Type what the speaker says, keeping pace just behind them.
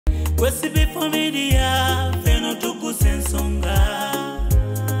Sb4 Media feno Tuggussa Enssonga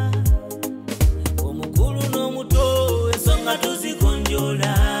omukulu n'omuto ensonga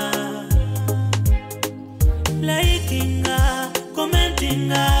tuzigonjola likinga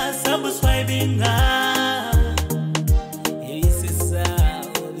commentinga subscribinga ebisisa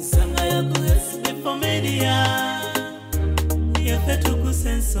obisanga yaku Sb4 Media yefe Tuggussa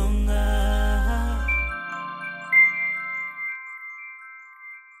Enssonga.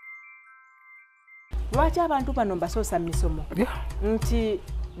 Lwaki abantu bano mbasoosa misomo nti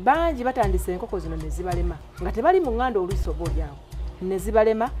bangi batandise enkoko zino ne zibalema nga tebali mu nganda oluisobo lyawo ne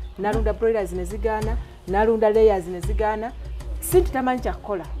zibalema nalunda broilers ne zigaana nalunda layers ne zigaana sinti tamanyi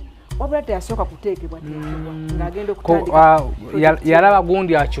kyakukola wabula teyasooka kuteekebwa ng'agenda okutandika yalaba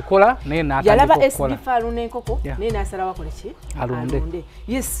gundi akikola naye yalaba SB4 alunda enkoko naye n'asalawo akole ki alunde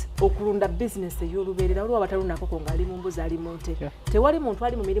yes okulunda bizinesi ey'olubeerera waliwo abatalunda nkoko ng'ali mu mbuzi ali mu nte tewali muntu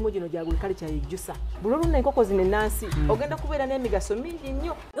ali mu mirimu gino gya agriculture yejjusa buli olunda enkoko zino ennansi ogenda kubeera n'emigaso mingi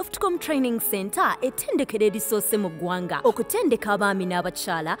nnyo. Ofcom Training Center ettendekero erisoose mu ggwanga okutendeka abaami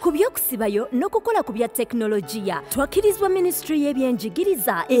n'abakyala ku by'okusibayo n'okukola ku bya tekinologiya. Twakirizibwa Ministry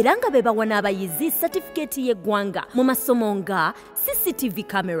y'ebyenjigiriza era nga be bawa n'abayizi certificate y'eggwanga mu masomo nga CCTV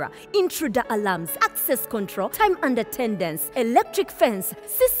camera, intruder alarms, access control, time and attendance, electric fence,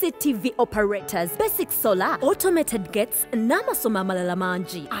 CCTV operators, basic solar, automated gates, n'amasomo amalala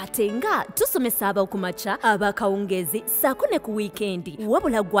mangi. Ate nga tusomesa abakumaca abakawungezi saako ne ku wiikendi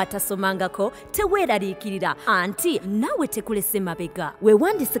wabula gwatasomangako teweeraliikirira anti naawe tekulese mabega.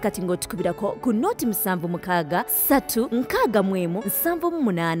 Weewandise kati ng'otukubirako ku nooti 76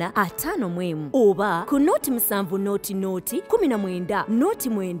 361 778 oba ku nooti 7 nooti 19 nooti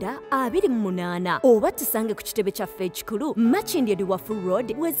 9 28 oba tusange ku kitebe kyaffe ekikulu Makindye Liwafu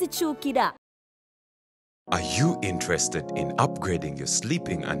Road wezikyukira. Are you interested in upgrading your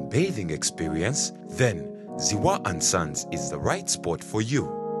sleeping and bathing experience? Then Ewooma & Sons is the right spot for you.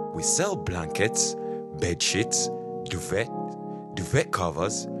 We sell blankets, bed sheets, duvet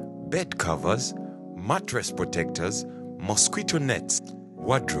covers, bed covers, mattress protectors, mosquito nets,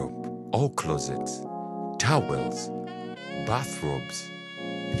 wardrobe, all closets, towels, bathrobes,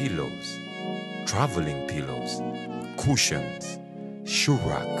 pillows, traveling pillows, cushions, shoe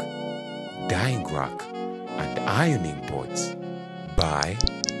rack, dyeing rack, and ironing boards. Buy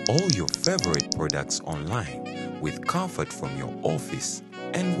all your favorite products online with comfort from your office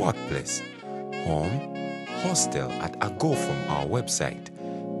and workplace, home, hostel at a go from our website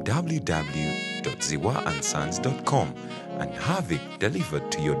www.ewoamandsons.com and have it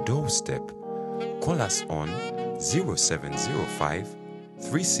delivered to your doorstep. Call us on 0705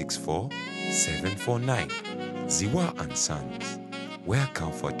 364 749. Ewooma & Sons, where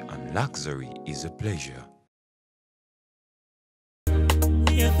comfort and luxury is a pleasure.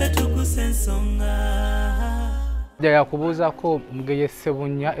 Jaya kubuuzako Mugeye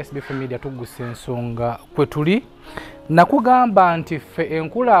Ssebunya SB4 Media Tuggussa Enssonga kwe tuli nakugamba nti ffe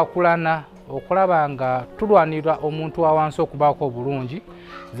enkulaakulana okulaba nga tulwanira omuntu awansi okubaako obulungi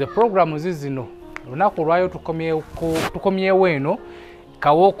ze programu zino lunaku lwayo tukomyewo eno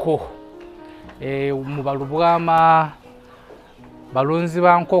kawoko mu Lubwama balunzi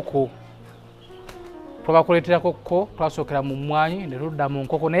ba nkoko twabakuleeterako ko twasookera mu mmwanyi ne tudda mu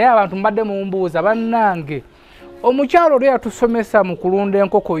nkoko naye abantu mbadde mu mbuuza bannange omukyalo lwe yatusomesa mu kulunda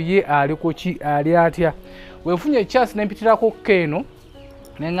enkoko ye ali ku ki ali atya wenfunye ekyasi nempitirako keno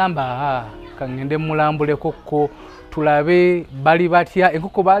neŋŋamba kangende mulambuleko ko tulabe bali batya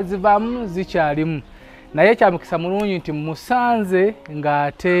enkoko bazivaamu zikyalimu naye kyamukisa mulungi nti musanze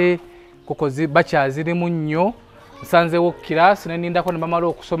ng'ate nkoko bakyazirimu nnyo nsanzeewo kirasi nenindako ne bamala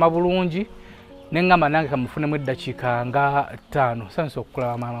okusoma bulungi neŋŋamba nange kamufunemu eddakiika nga 5 sanse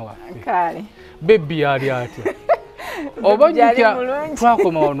okukulaba maama waffe kale bebi ali atya oba jja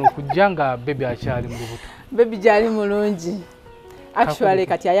twakoma wano okujja nga bebi akyali mu lubuto bebi gyali mulungi actually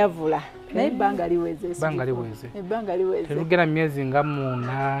kati ayavula naye ebbanga liweze terugera myezi nga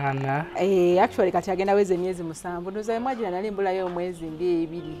 8 actually kati agenda weze myezi 7 ndoza mwajira nali mbulayo omwezi ndi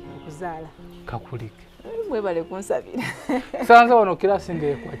 2 okuzaala kakulike mwebale kunsabira sanza wano kirasi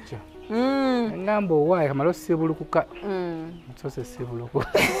ndekwacca ngambo wae kamalo sibulukuka nsose sibuluku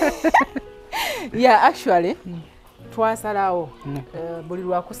yeah actually twasalawo buli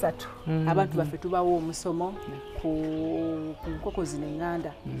lwakusatu abantu baffe tubawo omusomo ku nkoko zino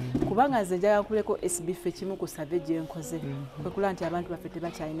enganda kubanga nze njagala kuleko SB4 kimu ku save gye nkoze kwekula nti abantu baffe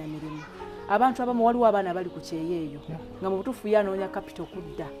tebakyalina mirimu abantu abamu waliwo abaana bali ku kyeyeeyo nga mu butuufu yanoonya capital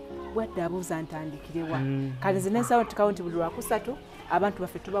kudda bwadde abuuza ntandikirewa kale nze nensawo tikawunti buli lwakusatu abantu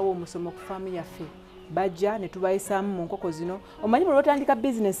baffe tubawo omusomo ku faamu yaffe bajja ne tubayisaamu mu nkoko zino omanyi bwe lwotandika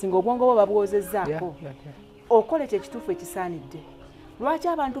bizinesi ng'obwongo bwo babwozezzaako okole kyekituufu ekisaanidde. Lwaki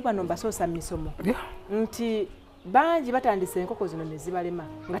abantu bano mbasoosa mu misomo nti bangi batandise enkoko zino ne zibalema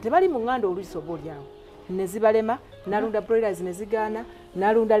nga tebali mu ŋŋanda oluusi oba olyawo ne zibalema n'alunda broilers ne zigaana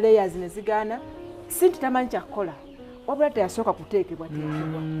n'alunda layers ne zigaana si nti tamanyi kyakukola wabula teyasooka kuteekebwa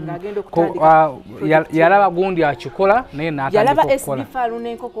ng'agenda okutandika yalaba gundi akikola naye yalaba SB4 alunda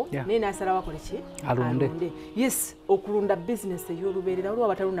enkoko naye n'asalawo akole ki alunde. Yes, okulunda bizinesi ey'olubeerera waliwo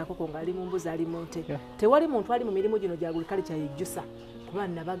abatalunda nkoko ng'ali mu mbuzi ali mu nte tewali muntu ali mu mirimu gino gya buli kale kyayejjusa kuba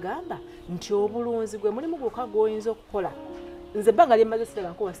nabagamba nti obulunzi gwe mulimu gwokka gw'oyinza okukola. Nze ebbanga lyemmaze sitaba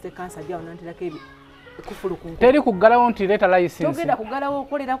nkuba site kansa gyawo nanterako kufulu ku nkoko teri kuggalawo nti leeta license togenda kuggalawo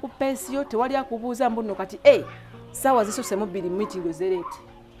okolera ku pensiyo tewali akubuuza mbuno kati saawa zisussemu 2 meeting ezereeti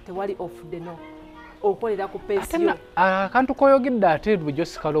tewali off the no okolera ku pensiyo. Akantu koyogedde ate bwe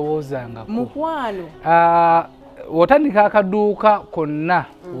sikalowoozangako mukwano otandika akaduuka konna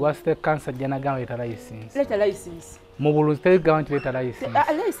oba site kansa gyanagamba leeta license mu bulunzi terigamba nti leeta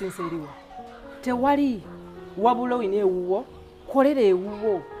license eriwo tewali wabula oyina ewuwo kolera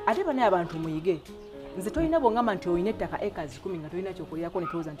ewuwo ate banaye abantu muyige. Nze tolina bwongamba nti olina ettaka acres 10 nga tolina kyokolirako ne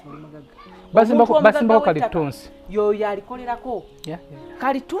tolowooza nti oli mugagga. Basimbako kalitonsi yoyo alikolerako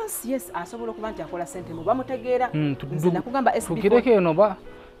kalitonsi yes asobola okuba nti akola sente mu bamutegeera. Nze nakugamba SB4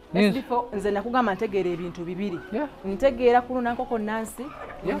 nze nakugamba ntegeera ebintu bibiri ntegeera kuluna nkoko nansi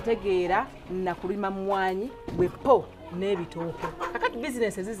ntegeera nakulima mmwanyi bwepo n'ebitooke. Kakati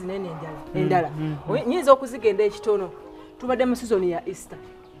bizinesi ezizinene endala nyinza okuzigenda ekitono. Tubadde mu sizoni ya Easter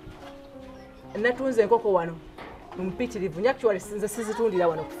natunze enkoko wano mpitirivu actually sinze sizitundira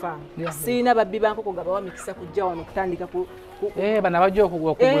wano ku farm siina babbi bankoko nga bawa mikisa kujja wano kutandika bana bajja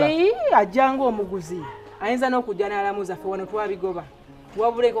okugula ajjanga omuguzi ayinza n'okujja n'alamuza ffe wano twabigoba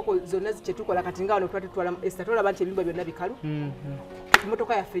wabula enkoko zonna kyetukola kati nga wano twatutwala Esther tolaba nti ebimba byonna bikalu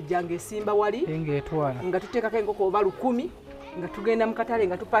emmotoka yaffe ejjanga esimba wali nga tuteekako enkoko oba 10 nga tugenda mu katale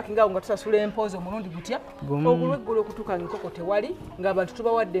nga tupaakinga awo nga tusasula empoozi omulundi gutya ogulweggulu okutuuka enkoko tewali ng'abantu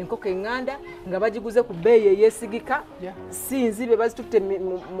tubawadde enkoko eŋŋanda nga bagiguze ku bbeeyi eyeesigika si nzibe bazitutte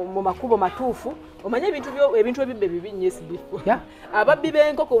mu makubo matuufu. Omanye ebintu ebibbe bibi nnyo SB4 ababbi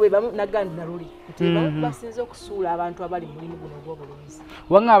b'enkoko bwe bamu nagandi naluli nti bamu basinze okusuula abantu abali mu mulimu guno ogw'obulunzi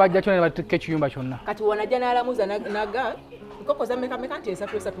wanga abajja kyonna ne batikka ekiyumba kyonna kati wanajja n'alamuza naga nkoko za meka nti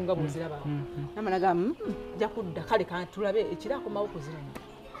esatu nga bw'oziraba namanaga nja kudda kale tulabe ekirakomawo kuziranya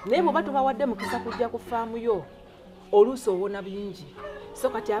naye bw'oba tubawadde mukisa kujja ku faamu yo oluusi owona bingi. So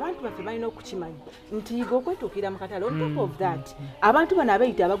kati abantu baffe balina okukimanya nti yiga okwetuukira mu katale. On top of that abantu bano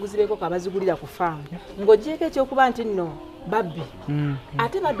abeeyita abaguzi b'enkoko abazigulira ku faamu ng'oggyeko ekyokuba nti nno babbi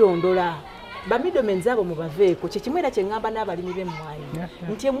ate badondola bamidomens abo mubaveeko kyekimu era kye ŋŋamba n'abalimi b'emmwanyi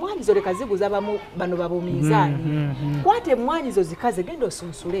nti emmwanyi zo leka ziguza bano babumiizaani kwata emmwanyi zo zikaze genda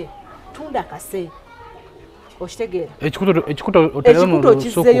osunsule tunda kase okitegeera ekikuto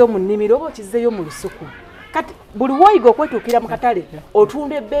okizzeeyo mu nnimiro oba okizzeeyo mu lusuku. Kati buli woyiga okwetuukira mu katale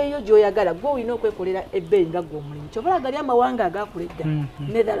otunda ebbeeyi yo gy'oyagala gwe olina okwekolera ebbeeyi nga gw'omulimu. Kyobala gali amawanga agakula edda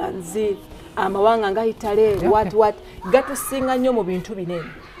Netherlands amawanga nga Italy what gatusinga nnyo mu bintu binene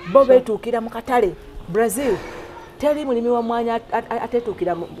bo beetuukira mu katale. Brazil teri mulimi wa mwanya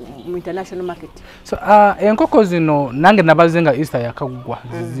atetuukira mu international market. So enkoko zino nange nabaze nga Easter yakagwa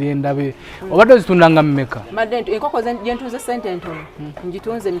ziyendabe obadde zitundanga mmeka? Madde enkoko gyentunze sente entono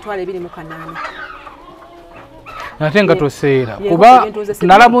ngitunze emitwalo 28. Nate nga toseera kuba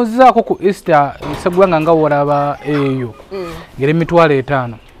nalamuzaako ku Easter segwanga nga wolaba eyo ngere emitwalo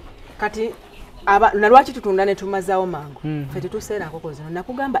 5 kati nalwaki tutunda ne tumazaawo mangu ffe tetuseera nkoko zino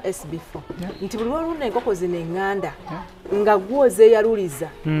nakugamba SB4 nti buli lwolunda enkoko zino eŋŋanda nga gwozeeyaluliza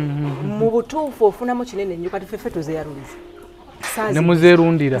mu butuufu ofunamu kinene nnyo kati ffe tuzeeyaluliza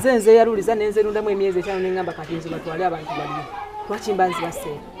nemuzeerundira nze nzeeyaluliza nenzerundamu emyezi 5 neŋŋamba kati nze batwale abantu baliyo lwaki mba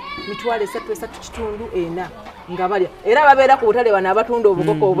nzibaseera mitwalo 3 kitundu 4 nga balya era babeera ku butale bano abatunda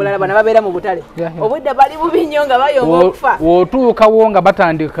obukoko obulala bano babeera mu butale obwedda bali bubi nnyo nga bayonga okufa wotuukawo nga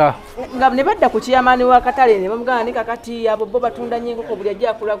batandika nga ne badda ku kiyamaani wa katale ne bamugamba ni kakati abo bo batunda nnyo enkoko buli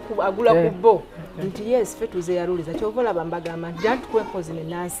ajja agula ku bo nti yes ffe tuzeeyaluliza kyova olaba mbagamba nti jantukwa enkoko zino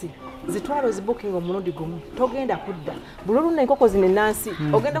ennansi zitwalo zibukinga omulundi gumu togenda kudda buli oluna enkoko zino ennansi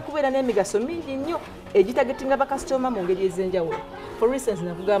ogenda kubeera n'emigaso mingi nnyo egitagetinga bakasitoma mu ngeri ez'enjawulo. For instance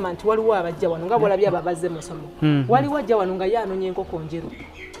nakugamba nti waliwo abajja wano nga bwolabye abo abazze mu somo waliwo ajja wano nga ye anoonya enkoko njeru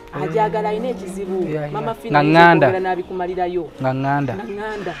ajagala alina ekizibu mama fina n'abikumalirayo nga ŋŋanda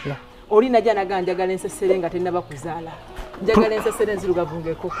oli najja naga njagala ensesere nga tennaba kuzaala njagala ensesere enzirugavu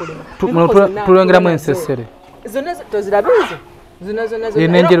ng'ekokkolema tulengeramu ensesere zonna tozirabe ezo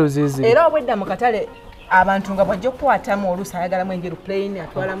N'enjeru zizi. Era obwedda mu katale abantu nga bwajja okukwatamu oluusi ayagalamu enjeru plain,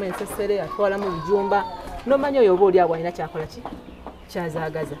 atwalamu ensesere, atwalamu ebijumba. N'omanyi oyo oba oli awo alina kyakola ki?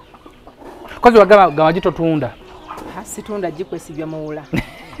 Kyazaagaza. Kozi wagamba wagitotunda. Situunda gikwesibya muwula.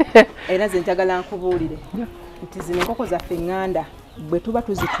 Era nze njagala nkubuulire nti zino enkoko zaffe eŋŋanda bwe tuba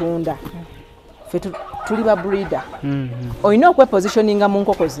tuzitunda ffe tuli ba breeder. Olina okwepositioninga mu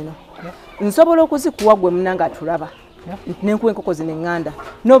nkoko zino. Nsobola okuzikuwa gwe munanga atulaba. Nenkuwa enkoko zino eŋŋanda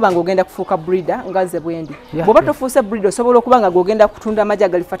n'oba ng'ogenda kufuuka breeder nga nze bwendi. Bw'oba tofuuse breeder osobola okuba nga g'ogenda kutunda amagi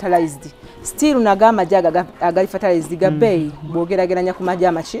agali fertilized. Still naga amagi agali fertilized ga bbeeyi bw'ogerageranya ku magi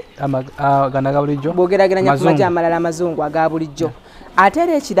amaki? Gana bulijjo. Bw'ogerageranya ku magi amalala amazungu aga bulijjo. Ate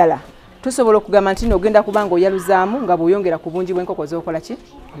era ekirala tusobola okugamba nti n'ogenda kuba nga oyaluzaamu nga bw'oyongera ku bungi bw'enkoko z'okola ki?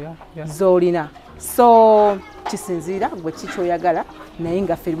 Z'olina. So kisinziira gwe kikyoyagala naye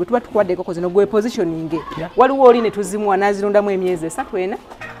nga ffe bwe tuba tukuwadde enkoko zino gwe positioning. Waliwo oli ne tuzimuwa n'azirundamu emyezi 3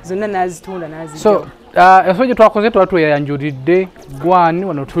 zonna n'azitunda n'azijja. So ensonga gye twakoze tuba tweyanjulidde gwani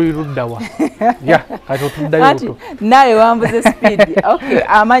wano tuli luddawa. Kati otuddayo oto. Naye wambuze speed. Okay,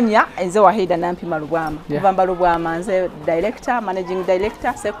 amanya nze Wahida Nampima Lubwama. Kuva Lubwama nze Director, Managing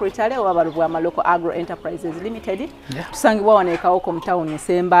Director, Secretary wa Lubwama Local Agro Enterprises Limited. Tusangibwa wano ekawoko mu town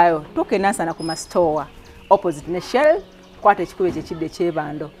esembayo. Tukenansana ku store opposite ne Shell. Kwate ekikube kyekidde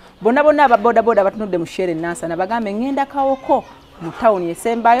kyebando. Bonna ababodaboda batunudde mu Shell Nansana bagambe ngenda kawoko mu town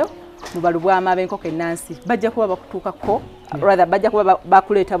esembayo. Mu Balubwama b'enkoko ennansi bajja kuba bakutuukako rather bajja kuba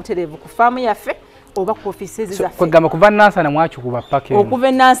bakuleeta butereevu ku faamu yaffe oba ku offices zaffe. Kwegamba kuva Nansana mwakikuba pake.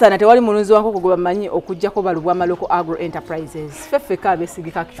 Okuva Nansana tewali mulunzi wako gwe bamanyi okujjako Balubwama Local Agro Enterprises. Feffe ka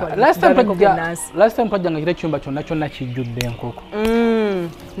besigika actually. Last time twajjanga kire kyumba kyonna kijjudde enkoko.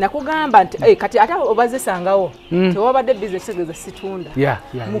 Nakugamba nti kati ate obazisangawo tewabadde business tegeza situunda.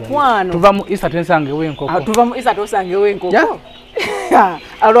 Mukwano. Tuva mu East tensangewo enkoko. Tuva mu East tosangewo enkoko.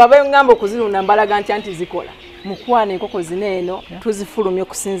 Alwa abayongamba okuzirunda mbalaga nti zikola. Mukwano enkoko zineeno tuzifulumya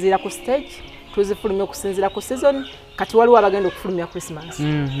okusinziira ku stage, tuzifulumya okusinziira ku season, kati waliwo abagenda okufulumya Christmas.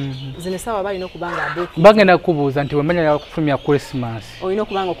 Zino sawa balina okubanga abooki. Bagenda kubuuza nti wemanya okufulumya Christmas. Olina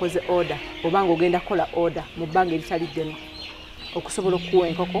okubanga okoze order, obanga ogenda kola order mu bbanga eritali ddene okusobola okuwa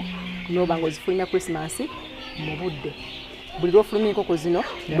enkoko n'oba ng'ozifulumya Christmas mu budde. Buli lwofulumya enkoko zino,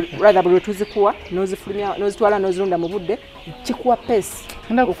 rather buli lwetuzikuwa n'ozitwala n'ozirunda mu budde, kikuwa pace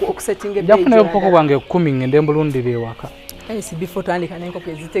okusettinga ebbeeyi. Jafuna enkoko bwange 10 ngende mbulundire ewaka. SB4 tandika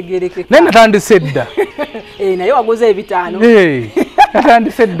n'enkoko ezitegeerekeka. Naye natandise dda. Naye waguze 5.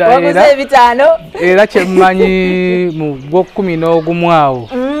 Natandise dda era. Waguze 5. Era kyemmanyi mu gw'okumi n'ogumu awo.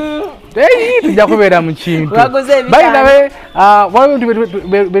 Tujja kubeera mu kintu. Bayirabe waliwo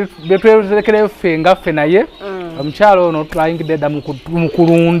betweterekera ffe nga ffe naye omukyalo ono twayingidde dda mu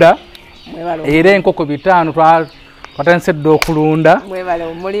kulunda era enkoko 5 twatandise dda okulunda.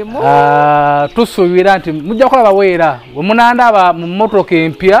 Tusuubira nti mujja kulaba weera wemunandaba mu mmotoka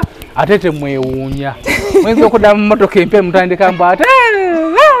empya ate temwewuunya. Muyinza okudda mu mmotoka empya mutandika mbu ate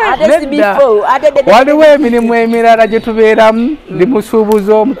waliwo emirimu emirala gye tubeeramu. Ndi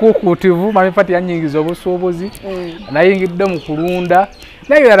musuubuzi omukuukuutivu manifati yanyingiza obusuubuzi nayingidde mu kulunda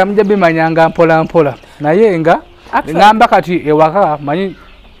naye era mujja bimanyanga mpola mpola naye nga ngamba kati ewaka manyi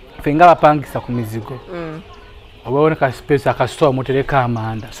ffe nga bapangisa ku mizigo obawoneka space akasitowa mutereka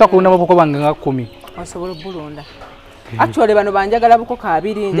amanda so kulunda maboko bange nga 10 osobola bulunda. Actually bano banjagala bukoko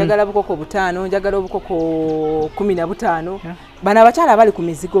 2, njagala bukoko 5, njagala obukoko 15. Bano abakyala bali ku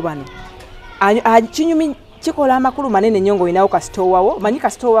mizigo bano. Kinyumi kikola amakulu manene nnyo ng'olinawo kasitowa wo. Manyi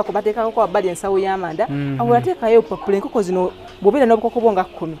kasitowa wako bateekako kwa bbali ensawo y'amanda. Awo yateekayo popula enkoko zino bw'obeera n'obukoko bwo nga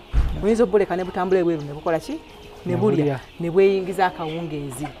 10. Oyinza obbuleka ne butambula ebweru ne bukola ki? Ne bulya. Ne bweyingiza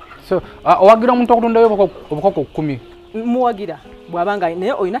akawungeezi. So owagira omuntu okulundayo obukoko 10. Muwagira bwabanga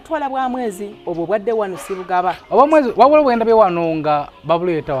naye oyina twala bwa mwezi obwo bwadde wano sibugaba oba mwezi wabula bwenda bye wano nga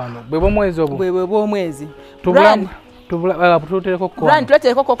babuleeta wano bwe bw'omwezi obwo bwe bw'omwezi tutereko ko brand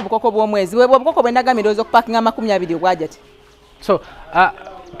tutereko ko bukoko bw'omwezi bwe bukoko bwendaga mirozo kupakinga 20 obwajati. So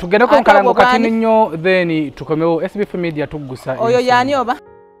tugenda ko nkalango katini nnyo then tukomewo SB4 Media Tuggussa oyo yani oba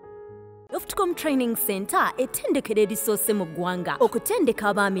Loftcom Training Center etendekera erisoose mu ggwanga okutendeka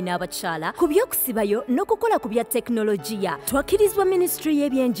abaami n'abakyala ku by'okusibayo n'okukola ku bya tekinologiya. Twakirizibwa Ministry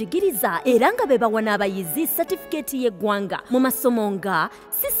y'ebyenjigiriza era nga be bawa n'abayizi certificate y'eggwanga mu masomo nga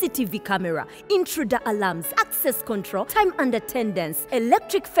CCTV camera, intruder alarms, access control, time and attendance,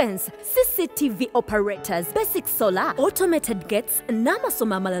 electric fence, CCTV operators, basic solar, automated gates,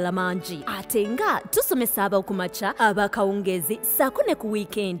 n'amasomo amalala mangi. Ate nga tusomesa abakumaca abakawungezi ssaako ne ku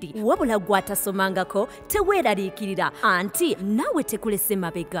wiikendi wabula gwatasomangako teweeraliikirira anti naawe tekulese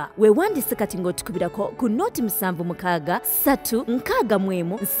mabega. Weewandise kati ng'otukubirako ku nooti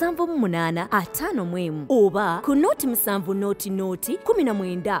 76137178 oba ku nooti 7 nooti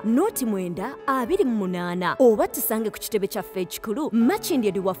 19 oba tusange ku kitebe kyaffe ekikulu Makindye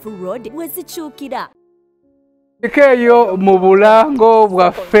Ediwafu Road wezikyukira. Eyo mu bulango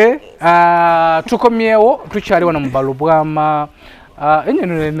bwaffe tukomyewo tukyali wano mu Balubwama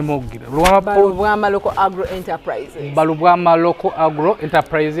ennyonyi ne mugira Lubwama Local Agro Enterprises. Balubwama Local Agro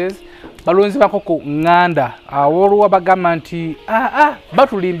Enterprises balunzi bakoko nganda awoluwa bagamba nti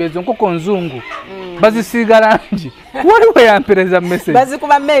batulimba ezo nkoko nzungu bazisiiga langi waliwo yampereza message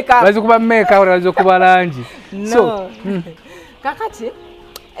bazikuba make wala bazikuba langi so kakati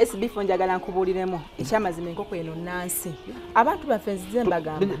SB4 njagala nkubuuliremu ekyamazima enkoko eno nansi abantu baffe nzize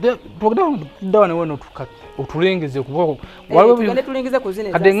mbagamba dawane wano otulengeze kuba tugende tulingize ku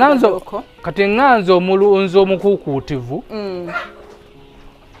zine kati nganzo omulunzi omukuukuutivu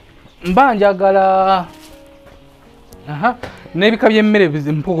mba njagala n'ebika by'emmere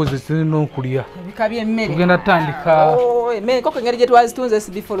empuku zirina okulya ebika by'emmere tugenda tutandika emmere enkoko engeri gye twazitunze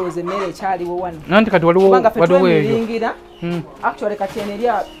SB4 emmere ekyaliwo wano nanti kati waliwo eyo actually kati eno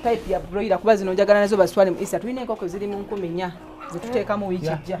erya type ya broiler kuba zino njagala nazo bazitwale mu Easter tulina enkoko ziri mu 14 zetuteekamu wiiki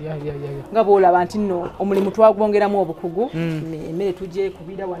ejja nga bw'olaba nti nno omulimu twagwongeramu obukugu emmere tujje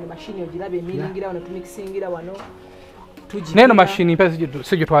kubira wano mashini ogiraba emiringira wano tumikisingira wano neno mashini mpezi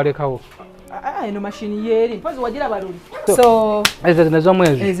sije twalekawo eno mashini yeri mpezi wagiraba luli so zino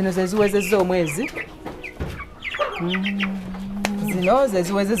z'omwezi zino zeziwezezza omwezi zino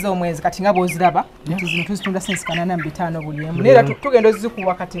zeziwezezza omwezi kati nga bw'oziraba nti zino tuzitunda sensi 85 buli emu neera tugenda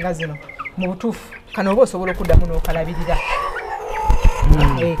ozikuwa kati nga zino mu butuufu kano oba osobola okuddamu n'okalabirira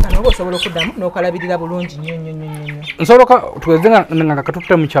kano oba osobola okuddamu n'okalabirira bulungi nnyo nsobola tugeze nga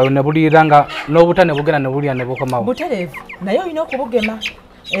katutte mu kyalo ne buliira nga n'obuta ne bugenda ne bulya ne bukomawo butereevu naye olina okubugema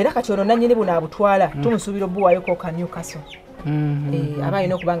era kati ono nannyini buno abutwala tumusuubira obuwaayoko ka Newcastle aba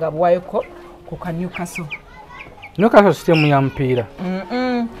alina okuba nga abuwaayoko ku ka Newcastle sitemu ya mupiira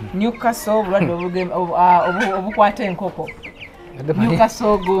Newcastle obulwadde obukwata enkoko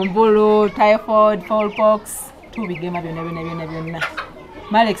Newcastle gombolo typhoid fowlpox tubigema byonna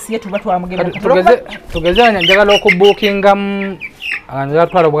Malex ye tuba twamugema tugeze njagala okubuukingamu njagala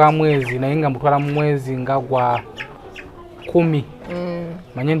twala bwa mwezi naye nga mutwala mu mwezi nga gwa 10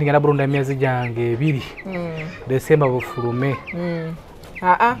 manye ndigenda bulunda emyezi gyange 2 Desemba bufulume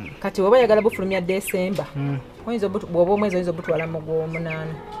kati oba yagala bufulumya Desemba oyinza bw'oba omwezi oyinza obutwala mu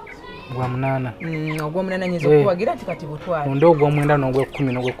gw'omunaana ogw'omunaana nyinza okuwagira nti kati butwala onde ogw'omwenda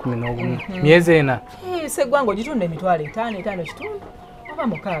n'ogw'ekkumi n'ogw'ekkumi n'ogumu myezi ena seggwanga ogitunda emitwalo 5 kitundu oba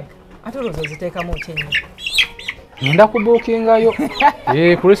 6 ate olowooza oziteekamu kyenyi ngenda kubuukingayo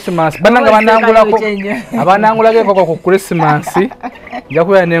Christmas bannanga abanangulako enkoko ku Christmas nja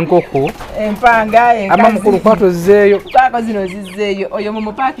kubeera n'enkoko empanga ama mukulu kwatozzeeyo paako zino zizzeeyo oyo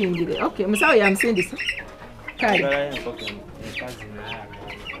mumupakingire musawo yamusindisa kale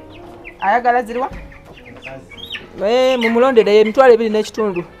ayagala ziriwa mumulondere emitwalo 2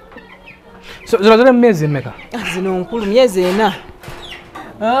 n'ekitundu zino ziri mu myezi emeka zino nkulu myezi 4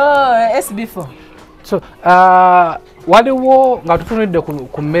 SB4 so waliwo nga tutunudde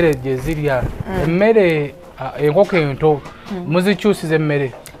ku mmere gye zirya emmere enkoko ento muzikyusiza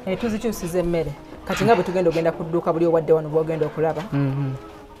emmere tuzikyusiza emmere kati nga bwe tugenda ogenda ku dduuka buli owadde wano bwogenda okulaba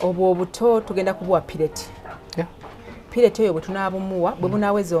obwo obuto tugenda kubuwa pireti pireti oyo bwe tunaabumuwa bwe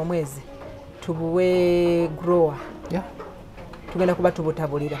bunaaweza omwezi tubuwe grower tugenda kuba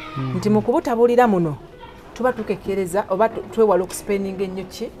tubutabulira nti mu kubutabulira muno tuba tukekereza oba twewala okuspeninga ennyo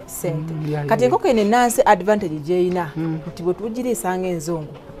ki sente kati enkoko eno enansi advantage gyeyina nti bwe tugiriisanga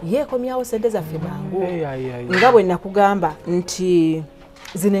enzungu yeekomyawo sente zaffe mangu nga bwe nakugamba nti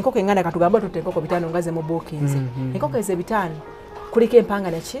zino enkoko enganda katugamba tutte enkoko 5 nga ze mu bookinze enkoko ezo 5 kuliko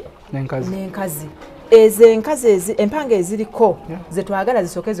empanga naki n'enkazi ezo enkazi empanga eziriko zetwagala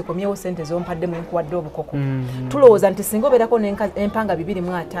zisooke zikomyewo sente zompadde mu nkuwadde obukoko tulowooza nti singa obeerako empanga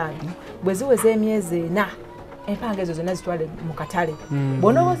 2.5 bwe ziweza emyezi 4 empanga ezo zonna zitwale mu katale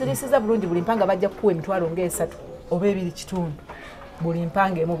bw'onooba oziriisiza bulungi buli mpanga bajja kukuwa emitwalo nga 3 oba 2 kitundu buli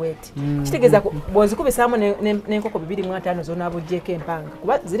mpanga emu bweti kitegeeza bw'ozikubisaamu n'enkoko 2.5 zonaaba oggyeko empanga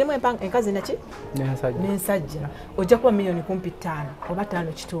kuba zirimu enkazi naki n'ensajja ojja kuba miliyoni 5 oba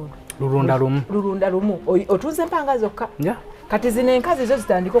 5 kitundu lulunda lumu otunze empanga zokka kati zino enkazi zo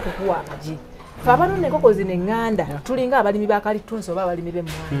zitandika okukuwa amagi fe abalunda enkoko zino eŋŋanda tulinga abalimi ba kalitunsi oba abalimi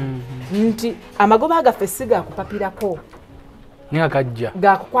b'emmwanyi nti amagoba gaffe si gakupapirako niga gajja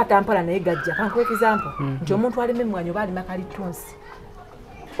gakukwata mpola naye gajja kankuwa ekizampo nti omuntu alima emmwanyi oba alima kalitunsi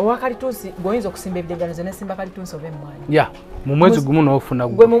owa kalitunsi gwoyinza okusimba ebijanjalo nesimba kalitunsi oba emmwanyi mu mwezi gumu n'ofuna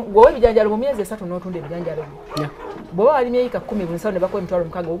gwewa ebijanjalo mu myezi 3 n'otunda ebijanjalo bw'oba walimye eka 10 buli nsawo ne bakuwa emitwalo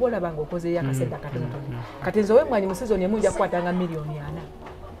 6 oba olaba nga okozeeyo akasente akatonotono kati nze ow'emmwanyi mu sizoni emu nja kukwatanga miliyoni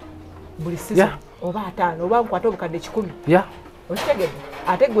 4 buli sizoni oba 5 oba nkwate obukadde 10 okitegedde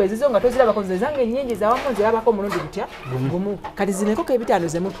ate gwezizo nga tozirabako nze zange ennyingi zawamu nzirabako omulundi gutya gumu kati zino enkoko ebitaano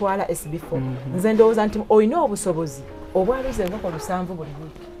ze mutwala SB4 nze ndowooza nti olina obusobozi obwaluza enkoko 7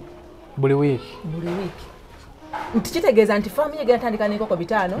 buli wiiki nti kitegeeza nti faamu ye egenda tandika n'enkoko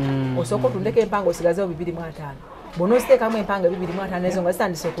 5 osooka otundeko empanga osigazeho 2.5 bw'onooziteekamu empanga 2.5 ezo nga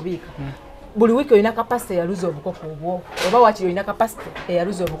zitandise okubiika buli wiiki olina kapasite eyaluza obukoko obwo oba wakiri olina kapasite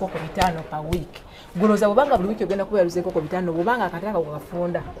eyaluza obukoko 5 pa wiiki guloza bwobanga buli wiiki ogenda kuba yaluza enkoko 5 bwobanga akataka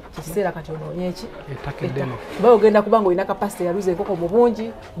kukafunda kikiseera kati onoonye eki kuba ogenda kubanga olina kapasite eyaluza enkoko mu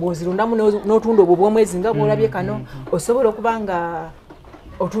bungi bw'ozirundamu n'otunda obwo bw'omwezi nga bw'olabye kano osobola okuba nga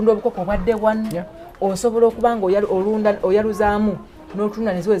otunda obukoko obwadde 1 osobola okuba nga oyaluzaamu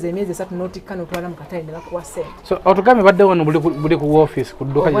n'otunda ne ziweza emyezi 3 n'otikka n'otwala mu katale ne bakuwa ssente so otugambe badde wano buli ku woofiisi ku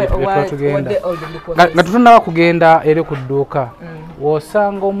dduuka gyetwatugenda nga tutunaba kugenda eri ku dduuka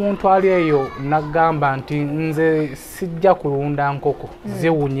wosanga omuntu ali eyo nagamba nti nze sijja kulunda nkoko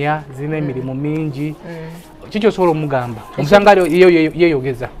ziwunya zirina emirimu mingi kiki osobola omugamba omusanga ali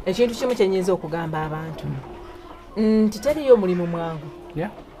yeeyogeza ekintu kimu kyenyinza okugamba abantu nti teriyo omulimu mwangu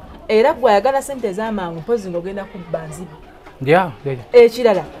era gwayagala ssente ez'amangu mpozi ng'ogenda kubba nzibu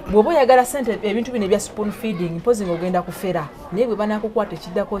ekirala bw'oba oyagala ssente ebintu bino ebya spoon feeding mpozi ng'ogenda kufera naye bwe banakukwata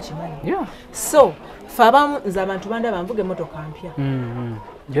ekiddako okimanyi so fe abamu nze abantu bandaba nvuga emmotoka mpya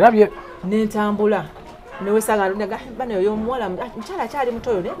girabye nentambula newesanga lunaga bano oyo omuwala mukyala akyali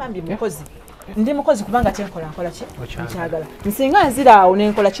mutoyo naye bambi mukozi ndi mukozi kubanga kyenkola nkola ki nkyagala nsinga nzira awo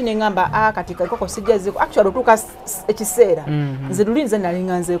nenkola ki neŋŋamba kati enkoko sijja ziko actually otuuka ekiseera nze luli nze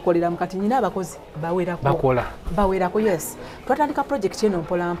nalinga nzeekoleramu kati nyina abakozi bawerako yes twatandika project eno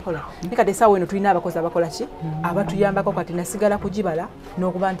mpola mpola naye kati essaawa eno tulina abakozi abakola ki abatuyambako kati nasigala kugibala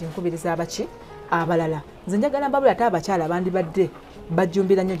n'okuba nti nkubiriza abaki abalala nze njagala mbabula ate abakyala bandibadde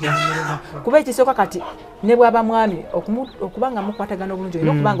bajjumbira nnyo gyemirimu kuba ekisooka kati ne bwaba mwami okuba nga mukwatagana obulungi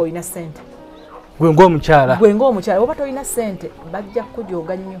olina okuba nga olina ssente gwe ng'omukyala oba tolina ssente bajja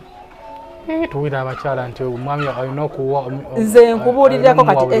kukujooga nnyo tuwira abakyala nti omwami alina okuwa nze nkubuulirirako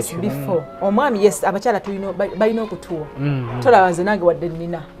kati SB4 omwami yes abakyala balina okutuwa tolaba nze nange wadde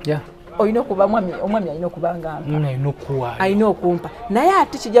nnina olina okuba omwami alina okuba nga alina okumpa naye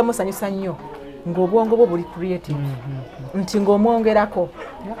ate kijja musanyusa nnyo ng'obwongo bwo buli creative nti ng'omwongerako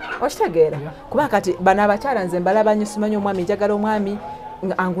okitegeera kuba kati bano abakyala nze mbalaba nnyo simanyi omwami njagala omwami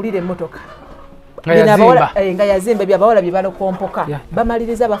angulira emmotoka nga yazimba byabawala bye balokompoka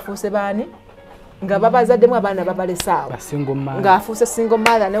bamaliriza bafuuse baani nga babazaddemu abaana babalesaawo ng'afuuse single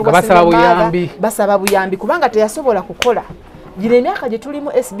mother basaba buyambi kubanga teyasobola kukola gino emyaka gye tulimu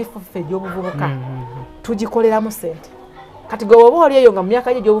SB4 egy'obuvubuka tugikoleramu ssente kati gwe oba oli eyo nga mu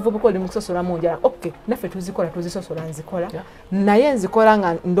myaka gye gy'obuvubuka oli mu kusosolamu njala okay naffe tuzisosola nzikola naye nzikola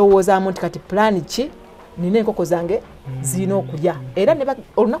nga ndowoozaamu nti kati pulaani ki nina enkoko zange zirina okulya era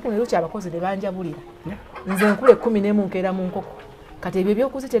olunaku ne lukya abakozi ne banjabulira nze nkula 11 nkeera mu nkoko kati ebyo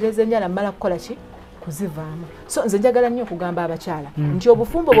ebyokuzitereeza enjala mmala kukola ki kuzivaamu so nze njagala nnyo okugamba abakyala nti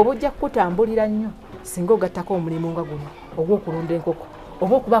obufumbo bwe bujja kukutambulira nnyo singa ogattako omulimu nga guno ogw'okulunda enkoko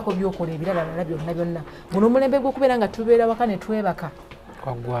oba okubaako byokola ebirala nala byonna byonna guno omulembe gw'okubeera nga tubeera waka ne twebaka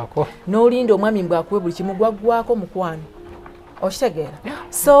gwaggwako n'olinda omwami mbwakuwe buli kimu gwaggwako mukwano okitegeera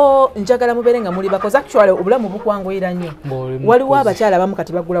so njagala mubeere nga muli bakozi actually obulamu bukwanguyira nnyo waliwo abakyala abamu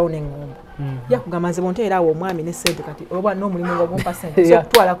kati bagulawo n'eŋŋombo yakugamba nze bonteera awo omwami ne ssente kati oba n'omulimu nga gumpa ssente so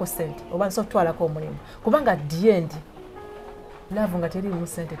okutwalako ssente oba so okutwalako omulimu kubanga diendi laavu nga teriimu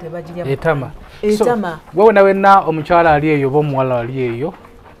ssente tebagirya etama wewe na wenna omukyala ali eyo oba omuwala ali eyo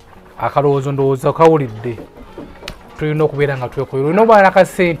akalowoozo ndowooza kawulidde tulina okubeera nga twekola olina oba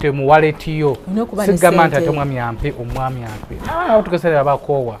nakasente mu waletiyo sigamba nti ate omwami ampe tugeserera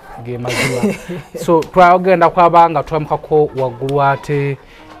bakoowa ge mazima so twagenda kwabanga twamukako waggulu ate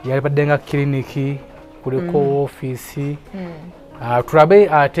yalibadde nga kiriniki kuliko ofiisi tulabe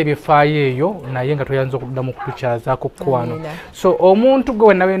ate ebyefaayo eyo naye nga toyanza okuddamu kutukyazaako kukwano so omuntu gwe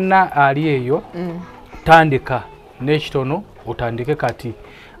wenna wenna ali eyo tandika n'ekitono otandike kati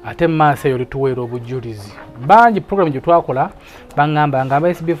ate maaso eyo lituweera obujulizi bangi program gye twakola baŋŋamba ngamba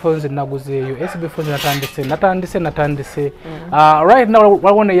SB4 nze naguzeeyo SB4 nze natandise right now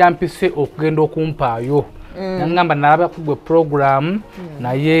waliwo ne yampise okugenda okumpaayo naŋŋamba nalaba kugwe program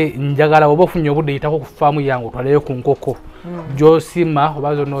naye njagala oba ofunye obudde yitako ku faamu yange otwaleyo ku nkoko gy'osima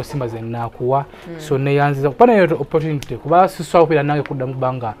oba zonna osima ze naakuwa so neyanziza kuba nayo opportunity kuba sisobola kubeera nange kuddamu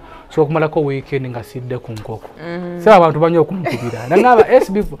kubanga so okumalako weekend nga sidde ku nkoko saba abantu banyi okunkubira naŋŋamba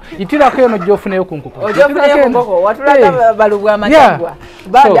SB4 yitirako eno gy'ofuneyo ku nkoko watulaga balubwama kyagwa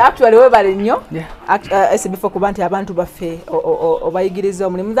bandi actually webale nnyo SB4 kuba nti abantu baffe obayigiriza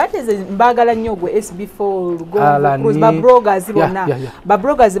omulimu ate nze mbaagala nnyo gwe SB4 Lugongo babloggers bonna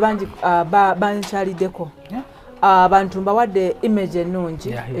babloggers bangi bankyaliddeko abantu mbawadde image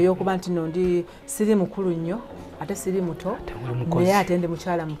ennungi ey'okuba nti no ndi siri mukulu nnyo ate siri muto naye ate ndi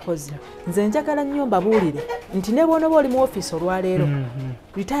mukyala mukozi nze njagala nnyo mbabuulire nti ne bw'onooba oli mu ofiisi olwaleero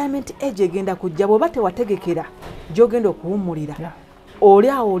retirement age egenda kujja bw'oba tewategekera gy'ogenda okuwummulira oli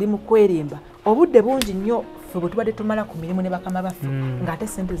awo oli mu kwerimba obudde bungi nnyo ffe bwe tubadde tumala ku mirimu ne bakama baffe ng'ate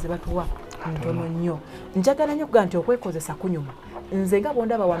ssente ze batuwa ntono nnyo njagala nnyo kugaa nti okwekozesa kunyuma nze nga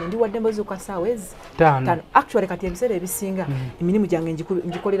bwondaba wano ndi wadde mbozi ku kasaawa ezi tano actually kati ebiseera ebisinga emirimu gyange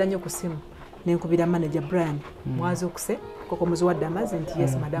ngikolera nnyo ku simu nenkubira manager Brian mwazo okuse koko muziwadde amazzi nti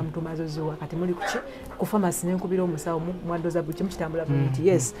yes madam tumaze ozuwa kati muli kuki ku pharmacy nenkubira omusawo mwaddoza buki mukitambula nti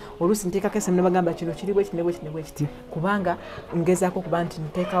yes oluusi nteekako esemu ne bagamba kino kiri bwe kiti kubanga ngezaako kuba nti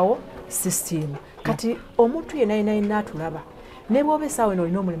nteekawo system kati omuntu yenna atulaba ne bw'oba essaawa eno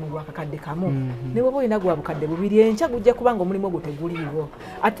olina omulimu gwa kakadde kamu ne bw'oba olina gwa bukadde bubiri enkya gujja kubanga omulimu ogwo teguliiwo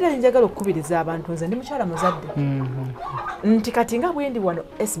ate era njagala okukubiriza abantu nze ndi mukyala muzadde nti kati nga bwe ndi wano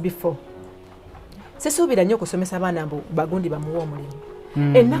SB4 sisuubira nnyo okusomesa abaana mbu bagundi bamuwa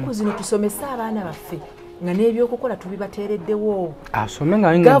omulimu ennaku zino tusomesa abaana baffe nga n'ebyokukola tubibateereddewo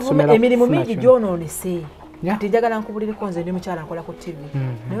emirimu mingi gyonoonese kati njagala nkubulireko nze ndi mukyala nkola ku TV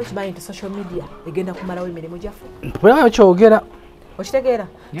naye okimanyi nti social media egenda kumalawo emirimu gyaffe kyogera okitegeera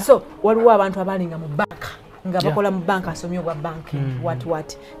so waliwo abantu abalinga mu banka nga bakola mu banka asomye obwa banki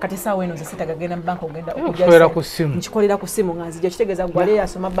wati kati essaawa eno zesitaga genda mu banka ogenda nkikolera ku simu nga nzija kitegeeza gwale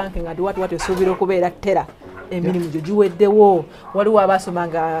asoma banki nga ndi wati osuubira okubeera ttera emirimu gyo giweddewo waliwo abasoma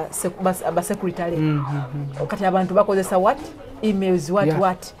nga basekuritale kati abantu bakozesa emails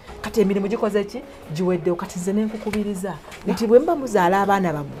what kati emirimu gikoze ki giweddewo kati nze nenkukubiriza nti bwe mba muzaala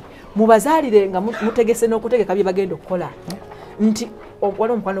abaana bammwe mubazaalire nga mutegese n'okutegeka bye bagenda okukola nti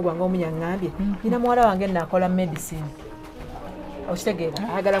wali omukwano gwange omunyaŋŋambye nina muwala wange naakola medicine okitegeera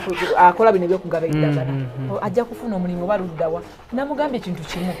ayagala akola bino ebyokugaba eddagala ajja kufuna omulimu oba luddawa namugambye ekintu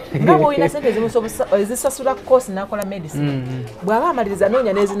kimu nga bw'olina sente ezisasula koosi n'akola medicine bw'aba amaliriza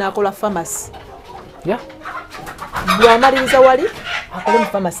noonya n'ezinaakola pharmacy bw'amaliriza wali akole mu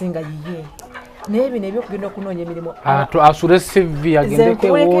pharmacy nga yiye naye bino ebyokugenda okunoonya emirimu asule CV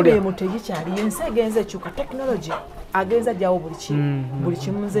agendeko emirimu tegikyali yensi egenza ekyuka technology agenza jyawo buli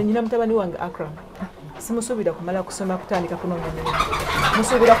kimu nze nyina mutabani wange Akram simusuubira kumala kusoma kutandika kunoonya mirimu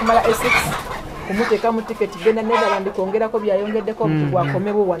musuubira kumala A6 kumuteeka mu tiketi genda Netherland kwongerako byayongeddeko obuti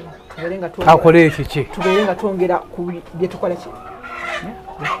bwakomebwo wano tubeere nga twongera ku bye tukola ki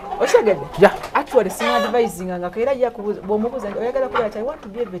oshagede actually sima advising nga kaira ya bwomubuza oyagala kuba I want to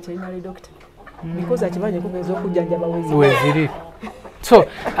be a veterinary doctor because akibanye kugezo okujjanjaba weziri so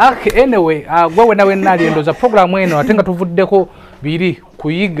anyway gwewe nawe nali endoza program eno atenga tuvuddeko biri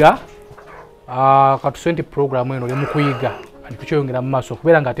kuyiga ka 20 program eno lemu kuyiga tukyongera mu maaso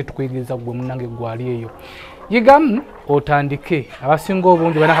kubeera nga ate tukuyigiriza gwe munange gwali eyo yigamu otandike abasinga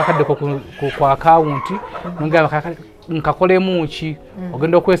obungi bana kakadde ku account nonga nkakolemu ki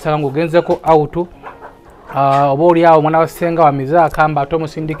ogenda okwesala ng'ogenzeko auto oba oli awo mwana wasenga wa miza akamba ate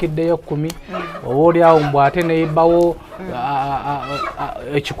omusindikiddeyo 10 oba oli awo mbw ate neyibawo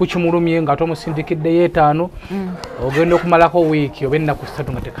ekiku kimulumye nga ate omusindikiddeyo 5 ogenda okumalako wiiki oba ennaku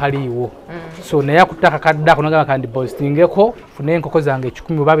 3 nga tekaliiwo so naye akutte akakadde ako nogamba kandibositingeko fune enkoko zange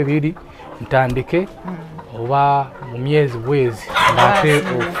 10 oba 2 ntandike oba mu myezi bwezi ng'ate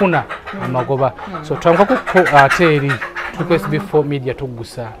ofuna amagoba so twankakuko ate eri tuko SB4 Media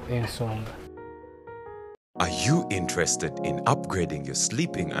Tuggussa Enssonga. Are you interested in upgrading your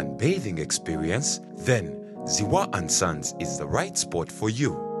sleeping and bathing experience? Then Ewooma & Sons is the right spot for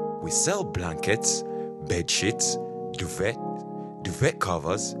you. We sell blankets, bed sheets, duvet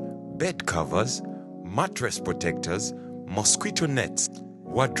covers, bed covers, mattress protectors, mosquito nets,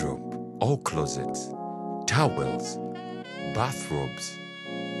 wardrobe or closets, towels, bathrobes,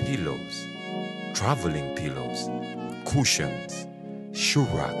 pillows, traveling pillows, cushions, shoe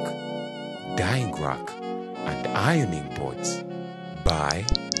rack, dyeing rack, and ironing boards. Buy,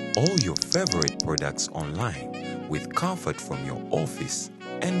 all your favorite products online with comfort from your office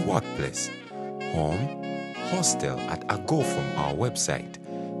and workplace, home, hostel at a go from our website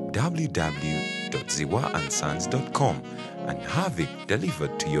www.ziwaansons.com and have it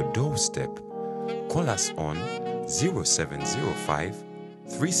delivered to your doorstep. Call us on 0705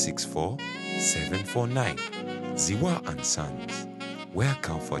 364 749. Ziwa and Sons, where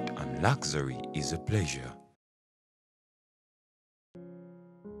comfort and luxury is a pleasure.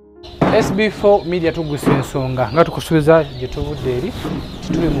 SB4 Media Tuggussa Enssonga nga tukusubiza gye tubudde eri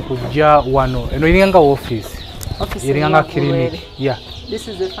tuli mu kujja wano eno iringanga office iringanga clinic. Yeah, this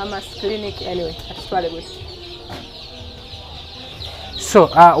is the pharmacy clinic anyway atutwale bwe. So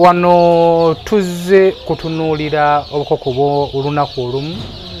wano tuzze kutunuulira obukoko olunaku olumu,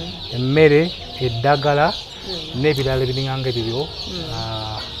 emmere, eddagala n'ebirala ebiringanga ebibyo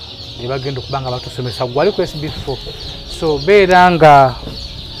bye bagenda okuba nga batusomesa gwali ku SB4. So beera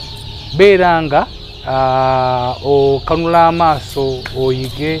nga okanula amaaso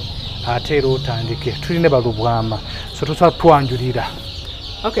oyige ate era otandike. Tulina balubwama so tusobola twanjulira.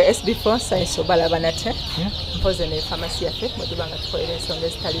 Okay, SB4 science obalaba nate mpoze ne pharmacy yaffe mwetuba nga tukolera ensonga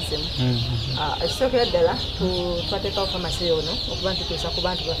ezitali zimu. Ekisookera ddala twateekawo pharmacy yono okuba ntutuusa ku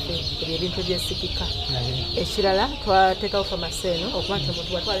bantu baffe ebyo ebintu ebyesikika. Ekirala twateekawo pharmacy eno okuba nti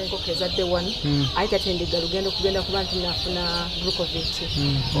omuntu bwatwala enkoko ezadde wano ayita tendiga lugendo okugenda kuba nti nafuna glucovit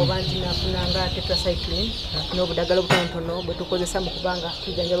oba nti nafuna nga tetracycline n'obuddagala obutonotono bwe tukozesa mu kubanga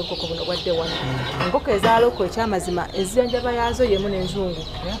tujjanjaba obukoko buno bwadde wano. Enkoko ezaaloko ekyamazima ezijjanjaba yaazo yemu n'enzungu.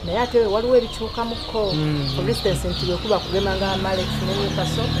 Naye ate waliwo ebikyukamuko for instance nti bwekuba kugema nga Malex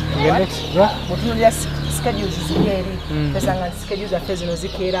n'Newcastle mutunulira schedules ziri eri tosanga nti schedules zaffe zino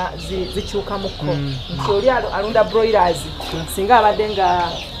zikeera zikyukamuko nti oli alunda broilers singa abadde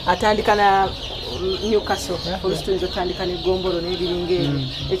nga atandika na Newcastle oluzituyinza otandika n'eggombolo n'ebiringa ebyo.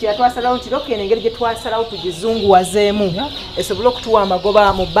 Ekyo yatwasalawo nti loka eno engeri gye twasalawo tugizunguwazeemu esobole okutuwa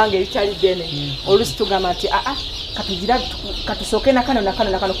amagoba mu bbanga eritali ddene. Oluusi tugamba nti katusooke nakano nakano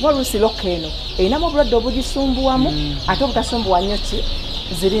nakano kuba oluusi loka eno erinamu obulwadde obugisumbuwamu ate obutasumbuwa nnyo ki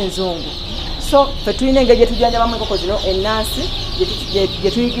ziri nzungu. So ffe tulina engeri gye tujjanjabamu enkoko zino ennansi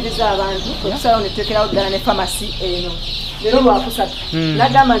gye tuyigiriza abantu okusalawo ne tuteekerawo ddala ne pharmacy eno. Lero lwakusatu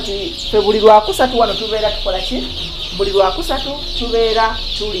nagamba nti ffe buli lwakusatu wano tubeera tukola ki? Buli lwakusatu tubeera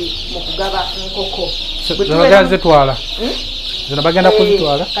tuli mu kugaba nkoko. Zino bagenda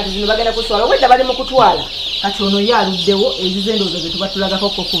kuzitwala? Kati zino bagenda kuzitwala. Wedda bali mu kutwala kati ono ye aluddewo ezizo endowooza ze tuba tulagako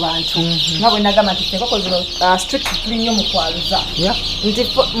ku bantu. Nga bwe nagamba nti enkoko zino strict tuli nnyo mu kwaluza. Nti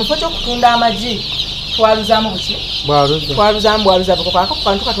mu kifo ky'okutunda amagi twaluzaamu buki? Twaluzaamu bwaluza bukoko. Akako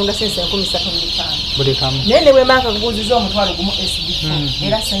kantu katunda sensi 13,500 buli kamu. Naye ne bwe maka kubuuziza omutwalo gumu SB4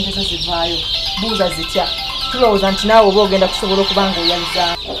 era sente zo zivaayo. Buuza zitya. Tulowooza nti naawe oba ogenda kusobola okuba nga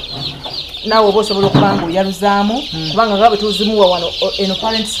oyaluzaamu. Naawe oba osobola okuba nga oyaluzaamu kubanga nga bwe tuzimuwa wano eno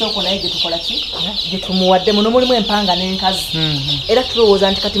parent stock naye gye tukola ki? Gye tumuwadde muno mulimu empanga n'enkazi. Era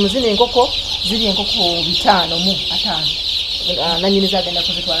tulowooza nti kati muzino enkoko ziri enkoko 5 nanyini zagenda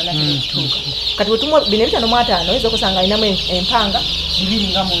kuzitwala nakino kutuuka. Kati bwe tumuwa bino 5 oyinza okusanga alinamu empanga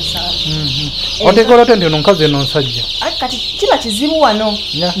 2.7. Oteekera ote nti eno nkazi eno nsajja? Kati kiba kizibu wano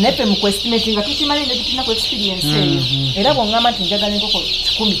neffe mu estimate nga tukimanyi ne tutulina ku experience eyo. Era bw'oŋŋamba nti njagala enkoko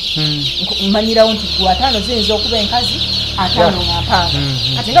 10 mmanyirawo nti gwe 5 ziyinza okuba enkazi 5 nga mpanga.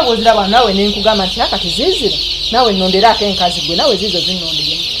 Kati nga bw'oziraba naawe ne nkugamba nti kati ziizira naawe nnonderaako enkazi gwe naawe ziizo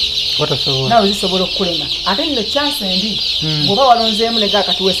zinnonderemu. Naawe zisobola okukulema. Ate nno chance embi bw'oba walonzeemu ne gaa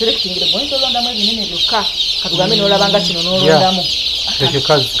kati weeselectingire bw'oyinza olondamu ebinene byokka katugambe n'olabanga kino n'olondamu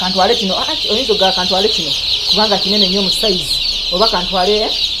kantwale kino oyinza ogaa kantwale kino kubanga kinene nnyo mu size oba kantwale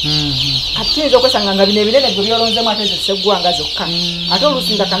kati tuyinza okwesanga nga bino ebinene gwe byolonzeemu ate zeseggwanga zokka ate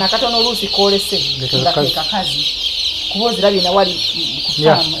oluusi nga kana katono oluusi koolese nga kekakazi kuba ozirabye nawali ku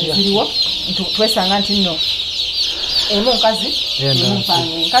faamu eziriwo twesanga nti nno emu nkazi emu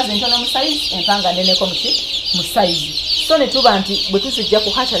mpanga enkazi entono mu size empanga neneko mu size. So ne tuba nti bwe tuzijja ku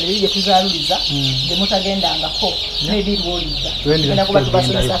hatchery gye tuzaaluliza gye mutagendangako maybe lwolidda genda kuba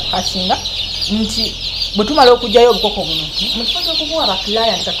tubasomesa kuhatchinga nti bwe tumala okujjayo obukoko buno mukifo okubuwa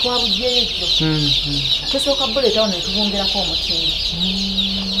abaclient katwabugyeyo ekyo tusooka buleetawo ne tubungerako omutindo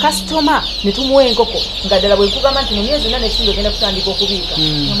kasitoma ne tumuwa enkoko nga ddala bwe nkugamba nti mu myezi 4 ekindo ogenda kutandika okubiika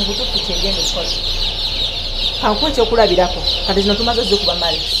nga mu butuufu kyegenda ekola kankuwa ekyokulabirako kati zino tumaze zikuba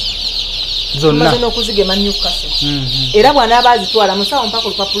Malex zonna n'okuzigema Newcastle era bw'anaaba azitwala musawo mpaka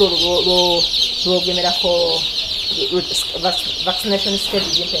olupapulo lwogemerako vaccination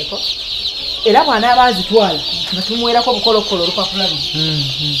schedule y'empeeko era bw'anaaba azitwala nga tumuweerako obukolokolo olupapula luno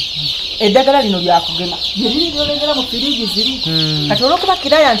eddagala lino lyakugema liri lyolengera mu firiji ziri kati olwokuba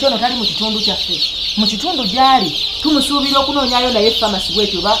kiraya nti ono tali mu kitundu kyaffe mu kitundu gyali tumusuubira okunoonyayo naye famasi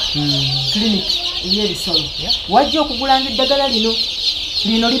bwetyo oba clinic ey'ebisolo wajja okugulanga eddagala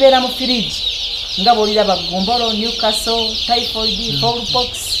lino libeera mu firiji nga bw'oliraba gombolo Newcastle typhoid fowlpox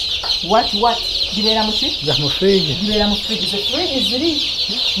what libeera mu ki libeera mu firiji zefiriji ziri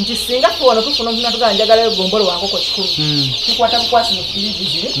nti singa tuwono tufuna omuna tugala njagalayo gombolo wankoko kikulu tukwata bukwasi mu firiji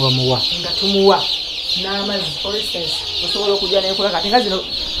ziri nga tumuwa n'amazzi for instance osobola okujja nekola kati nga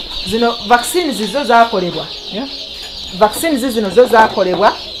zino vaccines zo zakolebwa vaccines zino zo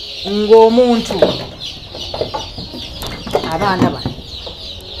zakolebwa ng'omuntu abaana bano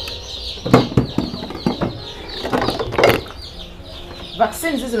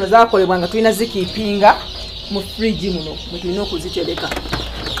vaccines zino zakolebwa nga tulina zikiipinga mu fridge muno mutulina okuzitereka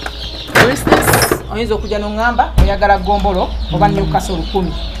for instance oyinza okujja n'oŋŋamba oyagala gombolo oba Newcastle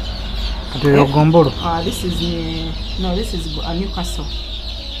 10 gombolo this is a Newcastle.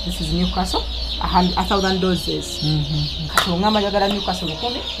 This is Newcastle, 1,000 doses. Kati oŋŋamba njagala Newcastle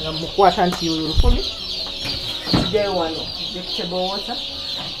 10 nga mukwata nti olwo 10 kijjayo wano injectable water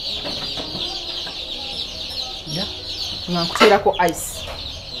nga nkuteerako ice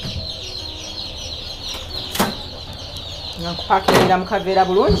nga nkupakingira mu kaveera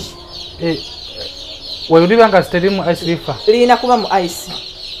bulungi weoliba nga ziterimu ice lifa lirina kuba mu ice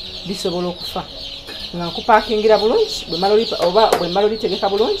lisobola okufa nga nkupakingira bulungi bwe mala olitegeka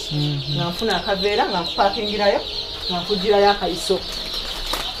bulungi nga nfuna akaveera nga nkupakingirayo nga nkugirayo akayiso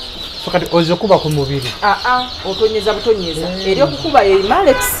kati ozikuba ku mubiri otonyeza butonyeza eri okukuba ye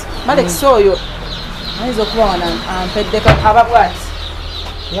Malex oyo ayinza okuba wana ampeddeko ababwati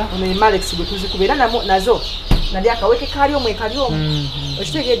ono ye Malex gwe tuzikuba era nazo nali akaweke kaali omwe kali omwe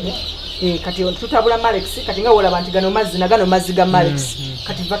okitegedde kati tutabula Malex kati nga wolaba nti gano mazzi ga Malex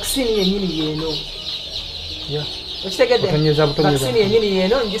kati vaccine yennyini yeeno okitegedde vaccine yennyini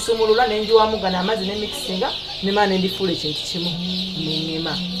yeeno ngisumulula nenjiwamu gano amazzi nemixinga nemala nendifuula ekintu kimu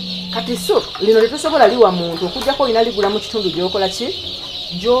neŋŋema kati so lino litusobola liwa muntu okujjako olina ligula mu kitundu gyokola ki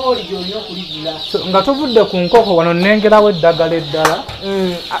gy'oli gy'olina okuligula nga tuvudde ku nkoko wano nengerawo eddagala eddala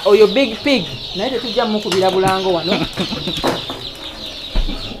oyo big pig naye tetujja mukubira bulango wano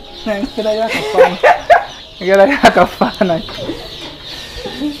ngerayo akafaananyi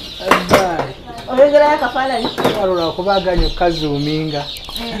olengerayo akafaananyi walula okubaganya okazuuminga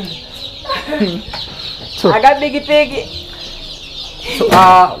aga big pig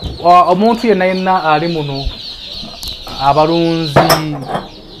omuntu yenna ali muno abalunzi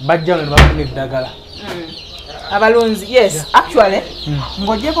bajja ne bafuna eddagala abalunzi yes actually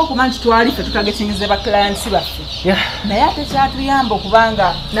ng'ogyeko okuba nti twali ffe tutagetingize ba clients baffe naye ate kyatuyamba okubanga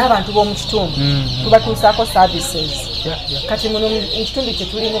n'abantu b'omu kitundu tubatuusaako services kati muno mu kitundu kye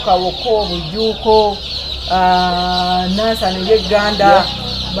tulimu Kawoko Bujuuko Nansana eby'Egganda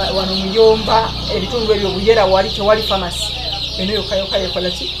wano Muyomba ebitundu ebyo Buyera wali tewali pharmacy eno yokayoka yekola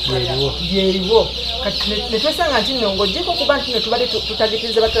ki byeriwo kati netwesanga nti nno ng'ogyeko okuba nti netubadde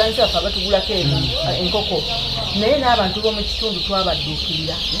tutagitiriza batulansi baffe abatugulako enkoko naye n'abantu b'omu kitundu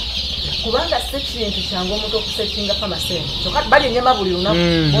twabadduukirira kubanga si kintu kyangu omuntu okusekinga pharmacy eno kyokka bali ennyama buli lunaku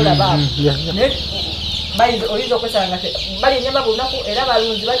olabaabo naye oyinza okwesanga nti bali ennyama buli lunaku era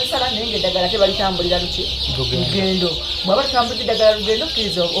balunzi balisala naye ng'eddagala tebalitambulira luki lugendo bw'aba tutambulira eddagala lugendo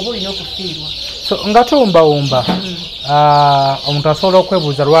kkiriza oba olina okufiirwa nga tuwumbawumba omuntu asobola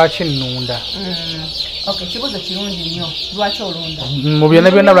okwebuuza lwaki nnunda kibuuzo kirungi nnyo lwaki olunda mu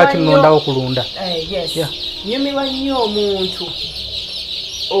byonna byonna lwaki nnundawo okulunda nyumirwa nnyo omuntu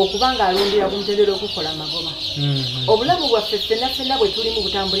okuba ng'alundira ku mutendera okukola amagoba obulamu bwaffe ffenna bwe tulimu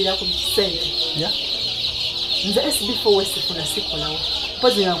butambulira ku kisente nze SB4 wesifuna sikolawo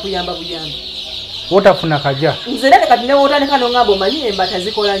mpozi nga nkuyamba buyambi wotafuna kajja nze era kati ne wotandika n'oŋŋamba omanyi embata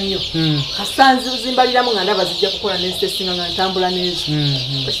zikola nnyo kasanzi zimbaliramu nga ndaba zijja kukola nezitesinga nga ntambula n'ezo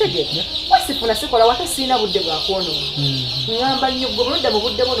okitegedde wasifuna sikola wate siina budde bwakwonoona ŋŋamba nnyo gwe buludde mu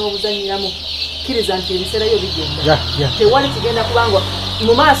budde bwo n'obuzanyiramu kkiriza nti ebiseerayo bigenda tewali kigenda kubanga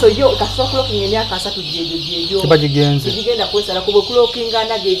mu maaso yo kasooka okulokinga emyaka 3 gyegyo tegigenda kwesala ku bwekulokinga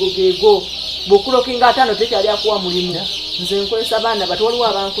ana geego bwekulokinga 5 tekyali akuwa mulimu nze nkozesa baana bati waliwo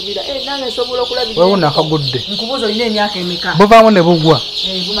abankubira nange nsobola okulabira wewe nakagudde nkubuuza olina emyaka emeka buvaamu ne bugwa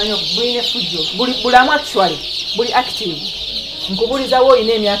bumanyi bulina effujjo bulamu actually buli active nkubuulizawo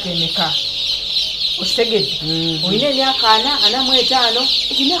olina emyaka emeka okitegedde olina emyaka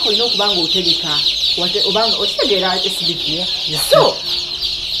 45 emyaka olina okuba nga otegeka obanga okitegeera SB4 so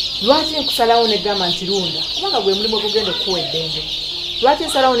lwaki nkusalawo negamba nti lunda kubanga gwe mulimu ogugenda okuwa eddembe lwaki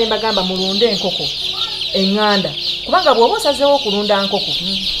nsalawo ne mbagamba mulunde enkoko eŋŋanda kubanga bw'oba osazeewo okulunda nkoko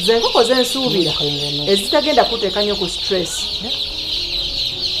ze nkoko zensuubira ezitagenda kuteeka nnyo ku stress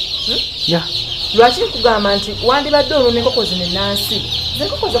lwaki nkugamba nti wandibadde olunda enkoko zino ennansi ze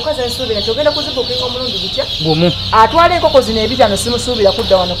nkoko zokka zensuubira nti ogenda kuzibukinga omulundi gutya atwala enkoko zino ebitano simusuubira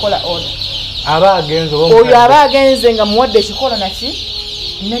kudda wano kola oda oyo aba agenze nga muwadde ekikola naki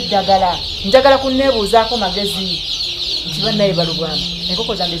n'eddagala njagala kunneebuuzaako magezi nti bannaye balubwama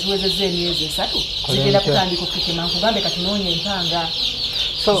enkoko zange ziwezezza emyezi 3 zigenda kutandika okukema nkugambe kati noonya empanga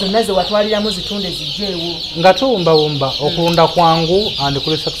zonna ze watwaliramu zitunde zijjeewo nga tuwumbawumba okulunda kwangu and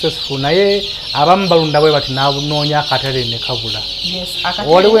kuli successful naye abamu balunda bwe bati nanoonya akatale ne kabula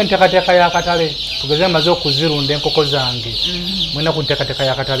waliwo enteekateeka y'akatale tugeze maze okuzirunda enkoko zange mwina ku nteekateeka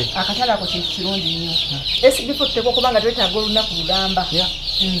y'akatale akatale ako kintu kirungi nnyo SB4 tuteeka okubanga twetaaga olunaku lugamba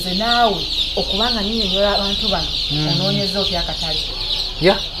nze naawe okubanga nyinyonyola abantu bano onoonyeza otya akatale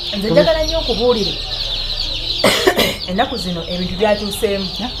nze njagala nnyo okubuulire ennaku zino ebintu byatuuseemu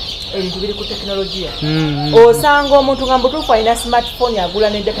ebintu biri ku tekinologiya osanga omuntu nga mutuufu alina smartphone agula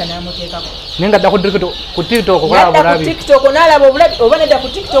n'eddata n'amuteekako naye nga dda ku tiktok n'alaba obulabi oba nedda ku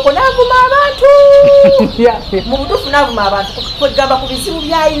tiktok n'avuma abantu mu butuufu n'avuma abantu kwegamba ku bizibu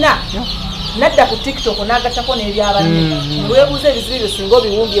by'alina nadda ku tiktok n'agattako n'ebyabanne weebuuza ebizibu ebyo singa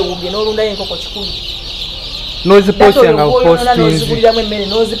obiwumbyewumbye n'olundayo enkoko 10 n'oziguliramu emmere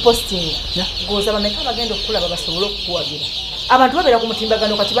n'ozipostinga ng'oza bameka bagenda okukulaba basobole okukuwagira abantu babeera ku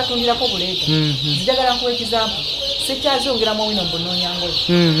mutimbagano kati batundirako buleega zijagala nkuwa ekizampu sikyazongeramu wino mbunonyangoyo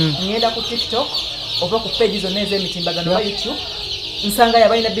ngenda ku tiktok oba ku page zonna ez'emitimbagano ba youtube nsanga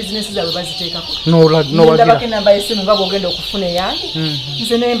yabalina bizinesi zaabwe baziteekako ndabako enamba y'essimu nga bw'ogenda okufuna eyange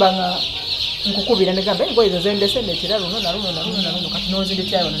nze nemba nga nkukubira negamba engoye zo zendese ndetera luno na luno kati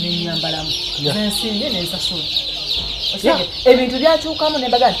n'ozindetyala wano nenyambalamu zensimbye nensasula ebintu byakyukamu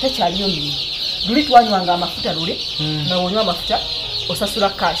nembaga nti tekyaliyo mirimu luli twanywanga amafuta luli nawonywa amafuta osasula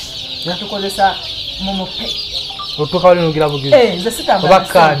cash natukozesa momope nze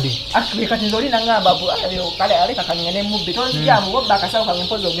sitambulakadi kati nze olina ngamba kale aleka kanyenge nemubbi tonzijamu wobba akasawo kange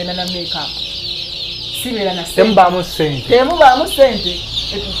mpozi ogenda na makeup sibeera na temubaamu sente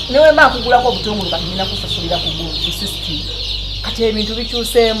newe makugulako obutungulu kati nina kusasulira ku system kati ebintu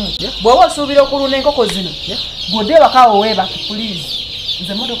bikyuseemu bw'oba osuubira okulunda enkoko zino godde wakawo weebake please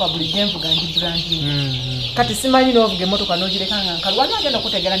nze motoka buli gyenvuga ndi branding kati simanyi n'ovuga emotoka n'ogirekanga nkalu wali agenda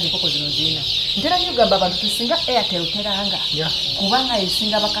okutegeera nti enkoko zino zirina ntera nnyo gamba abantu tusinga airtel teranga kubanga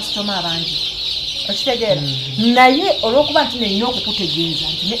esinga bakasitoma abangi okitegeera naye olw'okuba nti neyina okukutegeeza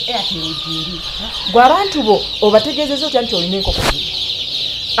nti ne airtel gyeri gwe abantu bo obategeezeza otya nti olina enkoko zino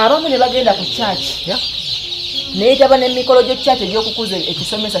abamu ne bagenda ku church neyitaba n'emikolo gy'echurch egy'okukuza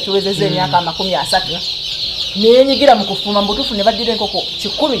ekisomesa kiwezeza emyaka 30 nenyigira mu kufuma mbutufu ne baddira enkoko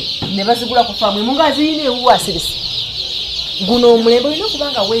 10 ne bazigula ku faamu emu nga ziyina ewuwa asirisi guno omulembe olina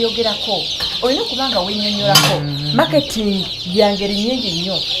okubanga weeyogerako olina okubanga wenyonyolako marketing yangeri nnyingi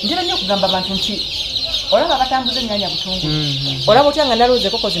nnyo ntera nnyo okugamba abantu nti olaba batambuza ennyanya butungulu olaba otya nga nalooza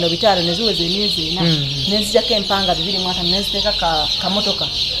enkoko zino 5 neziweza emyezi 4 nenzijako empanga 25 nenziteeka kamotoka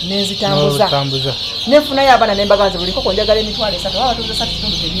nenzitambuza nenfunayo abaana nembagaza buli nkoko njagala emitwalo 3 baba batuuza 3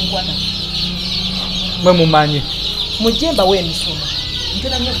 kitundu tebinkwata mwe mumanyi mujemba w'emisomo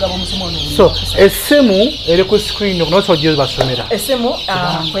ntera nnyo okugaba omusomo ono so essimu eri ku screen nokunosa ogiye basomera essimu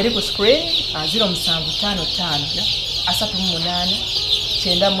kweri ku screen 0755 38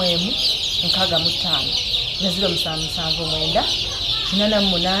 91 65 ne 0779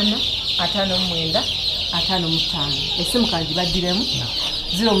 88 59 55 essimu kanji baddiremu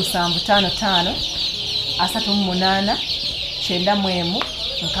 0755 38 91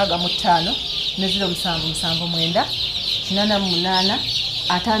 65 ne 0779 88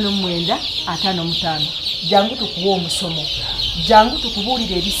 59 55 jangu tukuwa omusomo jangu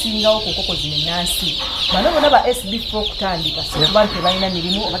tukubuulira ebisingawo ku nkoko zino ennansi bano bonna ba SB4 kutandika sikuba nti tebalina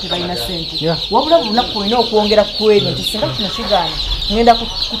mirimu oba tebalina ssente wabula buli lunaku olina okwongera ku ebyo nti singa kino kigaana ngenda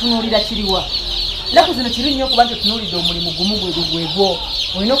kutunuulira kiriwa ennaku zino kibi nnyo okuba nti otunuulidde omulimu gumu gwegwo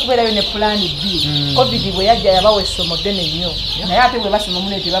olina okubeerayo ne pulaani B covid bwe yajja yabawa essomo ddene nnyo naye ate bwe basoma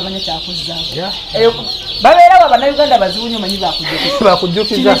muno tebamanya kyakuzzaako babeerawo abannayuganda bazibu nnyo manyi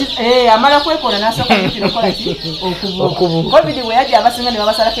bakujjukiza amala kwekola n'asooka kukira okola ki okubuuka covid bwe yajja abasinga ne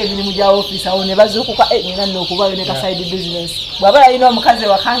babasalako emirimu gya ofiisi awo ne bazuukuka nina nno okubaayo ne kaside business bw'aba yalina omukazi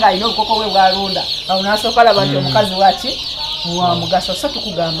ewakanga alina obukoko bwe bwalunda awo n'asooka alaba nti omukazi waki wa mugaso so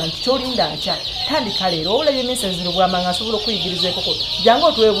tukugamba nti kyolinda nkya tandika leero olabye emisezi Lubwama nga asobola okuyigiriza enkoko jangu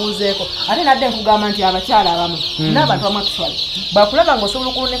otwebuuzeeko ate nadde nkugamba nti abakyala abamu n'abantu abamu atuswala bakulaba ng'osobola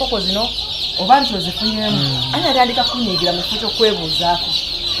okulunda enkoko zino oba nti ozifunyemu ani atandika kunyiigira mu kifo ky'okwebuuzaako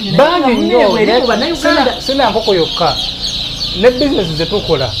bangi nnyo sina nkoko yokka ne bizinesi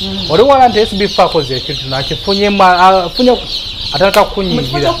zetukola oli wala nti SB4 akoze ekintu nakifunyemu afunye ataka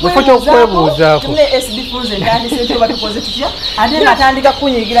kunyigira mufo kyokwebuuzaako SB4 zentandise ekyo batukoze tutya ate nga atandika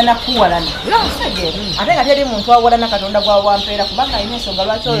kunyigira nakuwalana ate nga teri muntu awalana katonda gwawampeera kubanga alina ensonga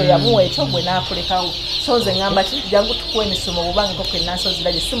lwaki oyo yamuwa ekyo gwe n'akulekawo so nze ngamba ki jangu tukuwa emisomo bwobanga enkoko ennansi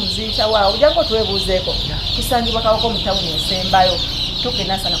ozirabye si muziyitawaawo jangu otwebuuzeeko tusangibwa kawoko mu tawuni ensembayo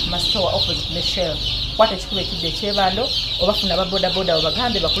tukenasana ku masitowa opposite ne shell kwata ekikuba ekidde ekyebando obafuna babodaboda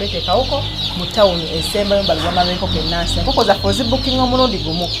obagambe bakuleete kawoko mu tawuni ensembayo mbalubwama b'enkoko ennansi enkoko zaffe ozibbukinga omulundi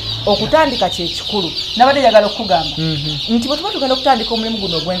gumu okutandika kyekikulu nabadde njagala okugamba nti bwe tuba tugenda okutandika omulimu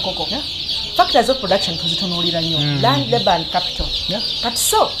guno ogw'enkoko factors of production tuzitunuulira nnyo land labor and capital kati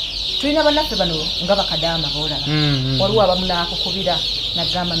so tulina bannaffe bano nga bakadaama boolaba waliwo abamu naakukubira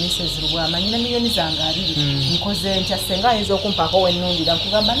nagamba Mrs. Lubwama nyina miliyoni zange 2 nkoze ntya senga ayinza okumpaako wennundira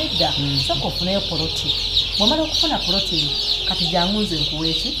nkugamba nedda soka ofuneyo poloti bwomala okufuna poloti kati jangunze nkuwa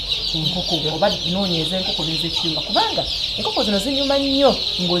eki enkoko oba noonyeza enkoko nezekiyunga kubanga enkoko zino zinyuma nnyo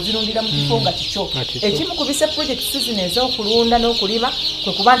ng'ozirundira mu kifo nga kikyo ekimu ku bise project season ez'okulunda n'okulima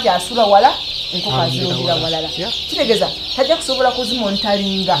kwe kuba nti asula wala enkoko azirundira walala kitegeeza tajja kusobola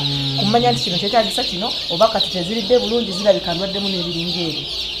kuzimontalinga kumanya nti kino kyetagisa kino oba kati teziridde bulungi zirabika ndwaddemu n'ebiringa ebyo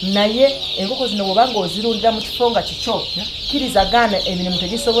naye enkoko zino bwobanga ozirundira mu kifo nga kikyo kirizagaana emirimu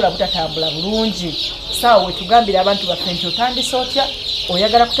tegisobola butatambula bulungi saawa wetugambira abantu baffe nti otandise otya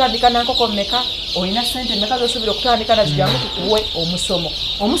oyagala kutandika nankoko mmeka olina ssente mmeka zosuubira okutandika nazijangu tukuwe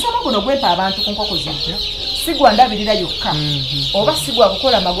omusomo guno gwempa abantu ku nkoko zino si gwandabirira yokka oba si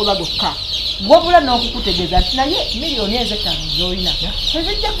gwakukola magoba gokka wabula n'okukutegeeza nti naye miliyoni ez'ettaano z'olina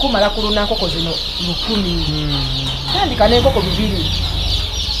tezijja kukumala kulunda nkoko zino 100 tandika n'enkoko 2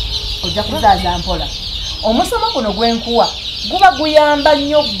 ojja kuzaaza mpola omusomo guno gwenkuwa guba guyamba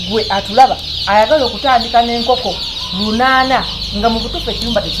nnyo gwe atulaba ayagala okutandika n'enkoko 8 nga mu butuufu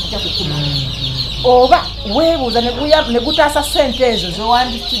ekiyumba tekijja kukuma oba weebuuza ne gutaasa ssente ezo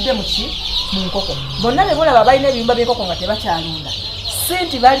zowandikidde mu nkoko bonna be bolaba balina ebiyumba by'enkoko nga tebakyalunda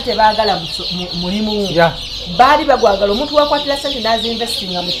sente baali tebaagala mulimu baali bagwagala omuntu wakwatira sente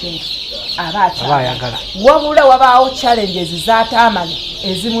n'azinvestinga mu kintu aba ayagala wabula wabaawo challenges z'ataamanya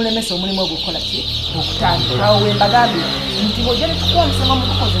ezimulemesa omulimu ogukola ki okutandika awo wembagambye nti ng'ojja ne tukuwa omusomo mu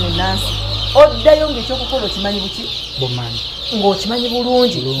nkoko zino ennansi oddayo ng'ekyokukola okimanyi buki ng'okimanyi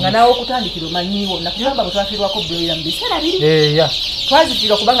bulungi nga naawe okutandikira omanyiwo nakugamba bwe twafiirwako broira mu biseera biri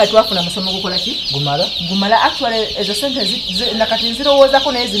twazifiirwa kubanga twafuna musomo gukola ki gumala actually ezo sente nakati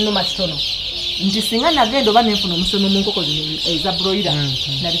nzirowoozako naye zinnuma kitono nti singa nagenda oba nenfuna omusomo mu nkoko zino eza broira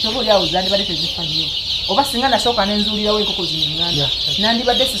nabitoba oliawo zandibadde tezifa nnyo oba singa nasooka nenzuulirawo enkoko zino eŋŋanda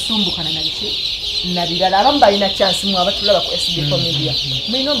nandibadde sisumbukana nabiki nabirala abamu balina chance mu abatulaba ku SB4 Media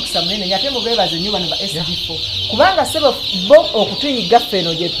mulina omukisa munene nyate mubeebaze nnyo bano ba SB4 kubanga sebo bo okutuyiga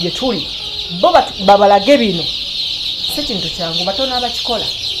ffeno gye tuli bo babalage bino si kintu kyangu batono abakikola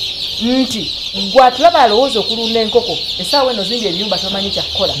nti gwatulaba alowooza okulunda enkoko essaawa eno zimbi ebiyumba tomanyi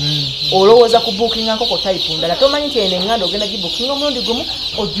kyakukola olowooza ku bookinga nkoko type ndala tomanyi nti eno eŋŋanda ogenda gibookinga omulundi gumu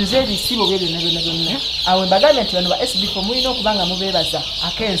ojjuze ebisibo bye byonna byonna awo embagambye nti bano ba SB4 mulina okuba nga mubeebaza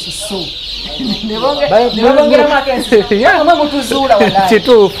ak'ensusu ne bongeramu ak'ensusu mwe mutuzuula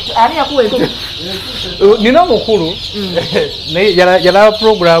kituufu ani yakuwa enkoko nina omukulu yalaba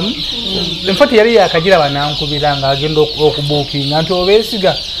programu enfoti yali yakagira banankubira nga agenda okubuukinga nti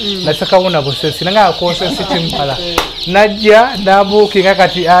obeesiga nasakawuna busesi nanga akosesi timpala najja nabuukinga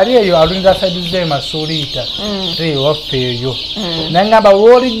kati ali eyo alunira saidi z'emasuuliita waffe eyo nangamba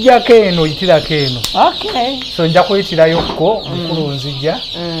lwolijjako eno oyitirako eno so nja kuyitirayokko omukulu nzijja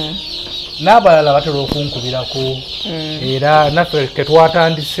n'abalala batera okunkubirako era naffe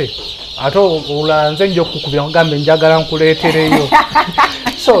ketwatandise ate olanze nja okukubira kugambe njagala nkuleetereyo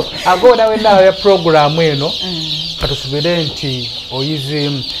so agoda wennawo ya programu eno katusubire nti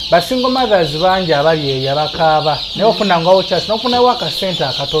oyizimu basingo mothers bangi abali eyo abakaaba naye ofunangawo kyasi nofunawo akasente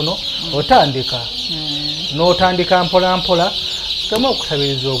akatono otandika n'otandika mpolampola kemu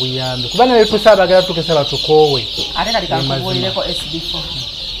okusabiriza obuyambi kubanga netusaabagala tukesa batukoowe ate kati kankubuulireko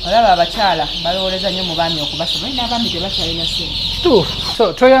SB4 olaba abakyala balowooleza nnyo mu baami okubasoma naye n'abaami tebakyalina ssente kituufu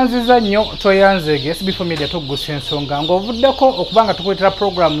so toyanziza nnyo toyanzege SB4 Media Tuggussa Enssonga ng'ovuddeko okubanga tukuleetera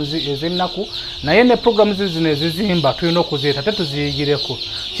programs ez'ennaku naye ne programs zino ezizimba tulina okuzeeta ate tuziyigireko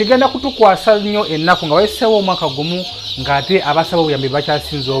kigenda kutukwasa nnyo ennaku nga wayiseewo omwaka gumu ng'ate abasaba obuyambi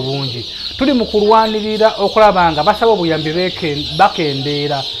bakyasinza obungi tuli mu kulwanirira okulaba nga basaba obuyambi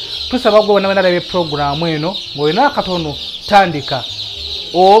bakendeera tusaba gwe wonna alaba programu eno ng'olina akatono tandika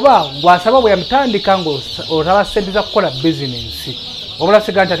oba gwasaba bwe yamutandika ngo otaba sente za kukola bizinensi obula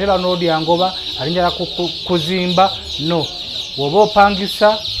siga nti atera n'odya ngoba alinjala kuzimba no woba opangisa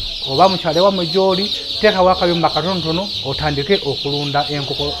oba mukyale wammwe gy'oli teekawo akayumba katonotono otandike okulunda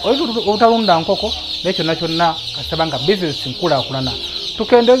enkoko obutalunda nkoko naye kyonna kyonna kasaba nga bizinesi nkulaakulana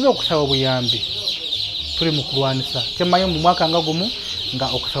tukendeeza okusaba obuyambi tuli mu kulwanisa kyemmanyi mu mwaka nga gumu nga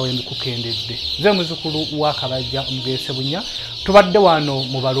okusaba obuyambi kukendedde nze muzukulu wa Kabajja Omugese Bunya tubadde wano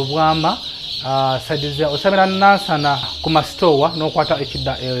mu Lubwama sadiza osamira Nansana ku masitowa n'okwata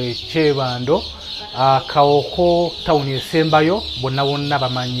ekidda ekyebando Kaoko town esembayo bonna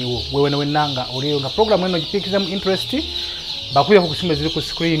bamanyiwo wewe wenna nga oliyo nga program eno gipikiza mu interest bakuye ku simu ziri ku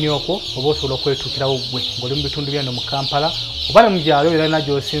screen yoko oba osobola okwetuukirawo gwe ng'oli mu bitundu byano mu Kampala oba ne mu gyalo era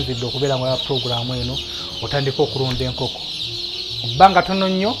nagyo osinzidde okubeera nga program eno otandika okulunda enkoko ebbanga tono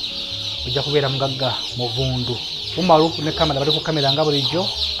nnyo ojja kubeera mugagga muvundu umaru ne kamera bali ku kamera nga bulijjo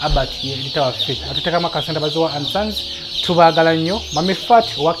Albert edita waffe atuteekamu akasente baziwa and Sons tubaagala nnyo Mami Fat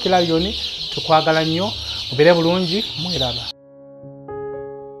owa Kilayoni tukwagala nnyo mubeere bulungi mweraba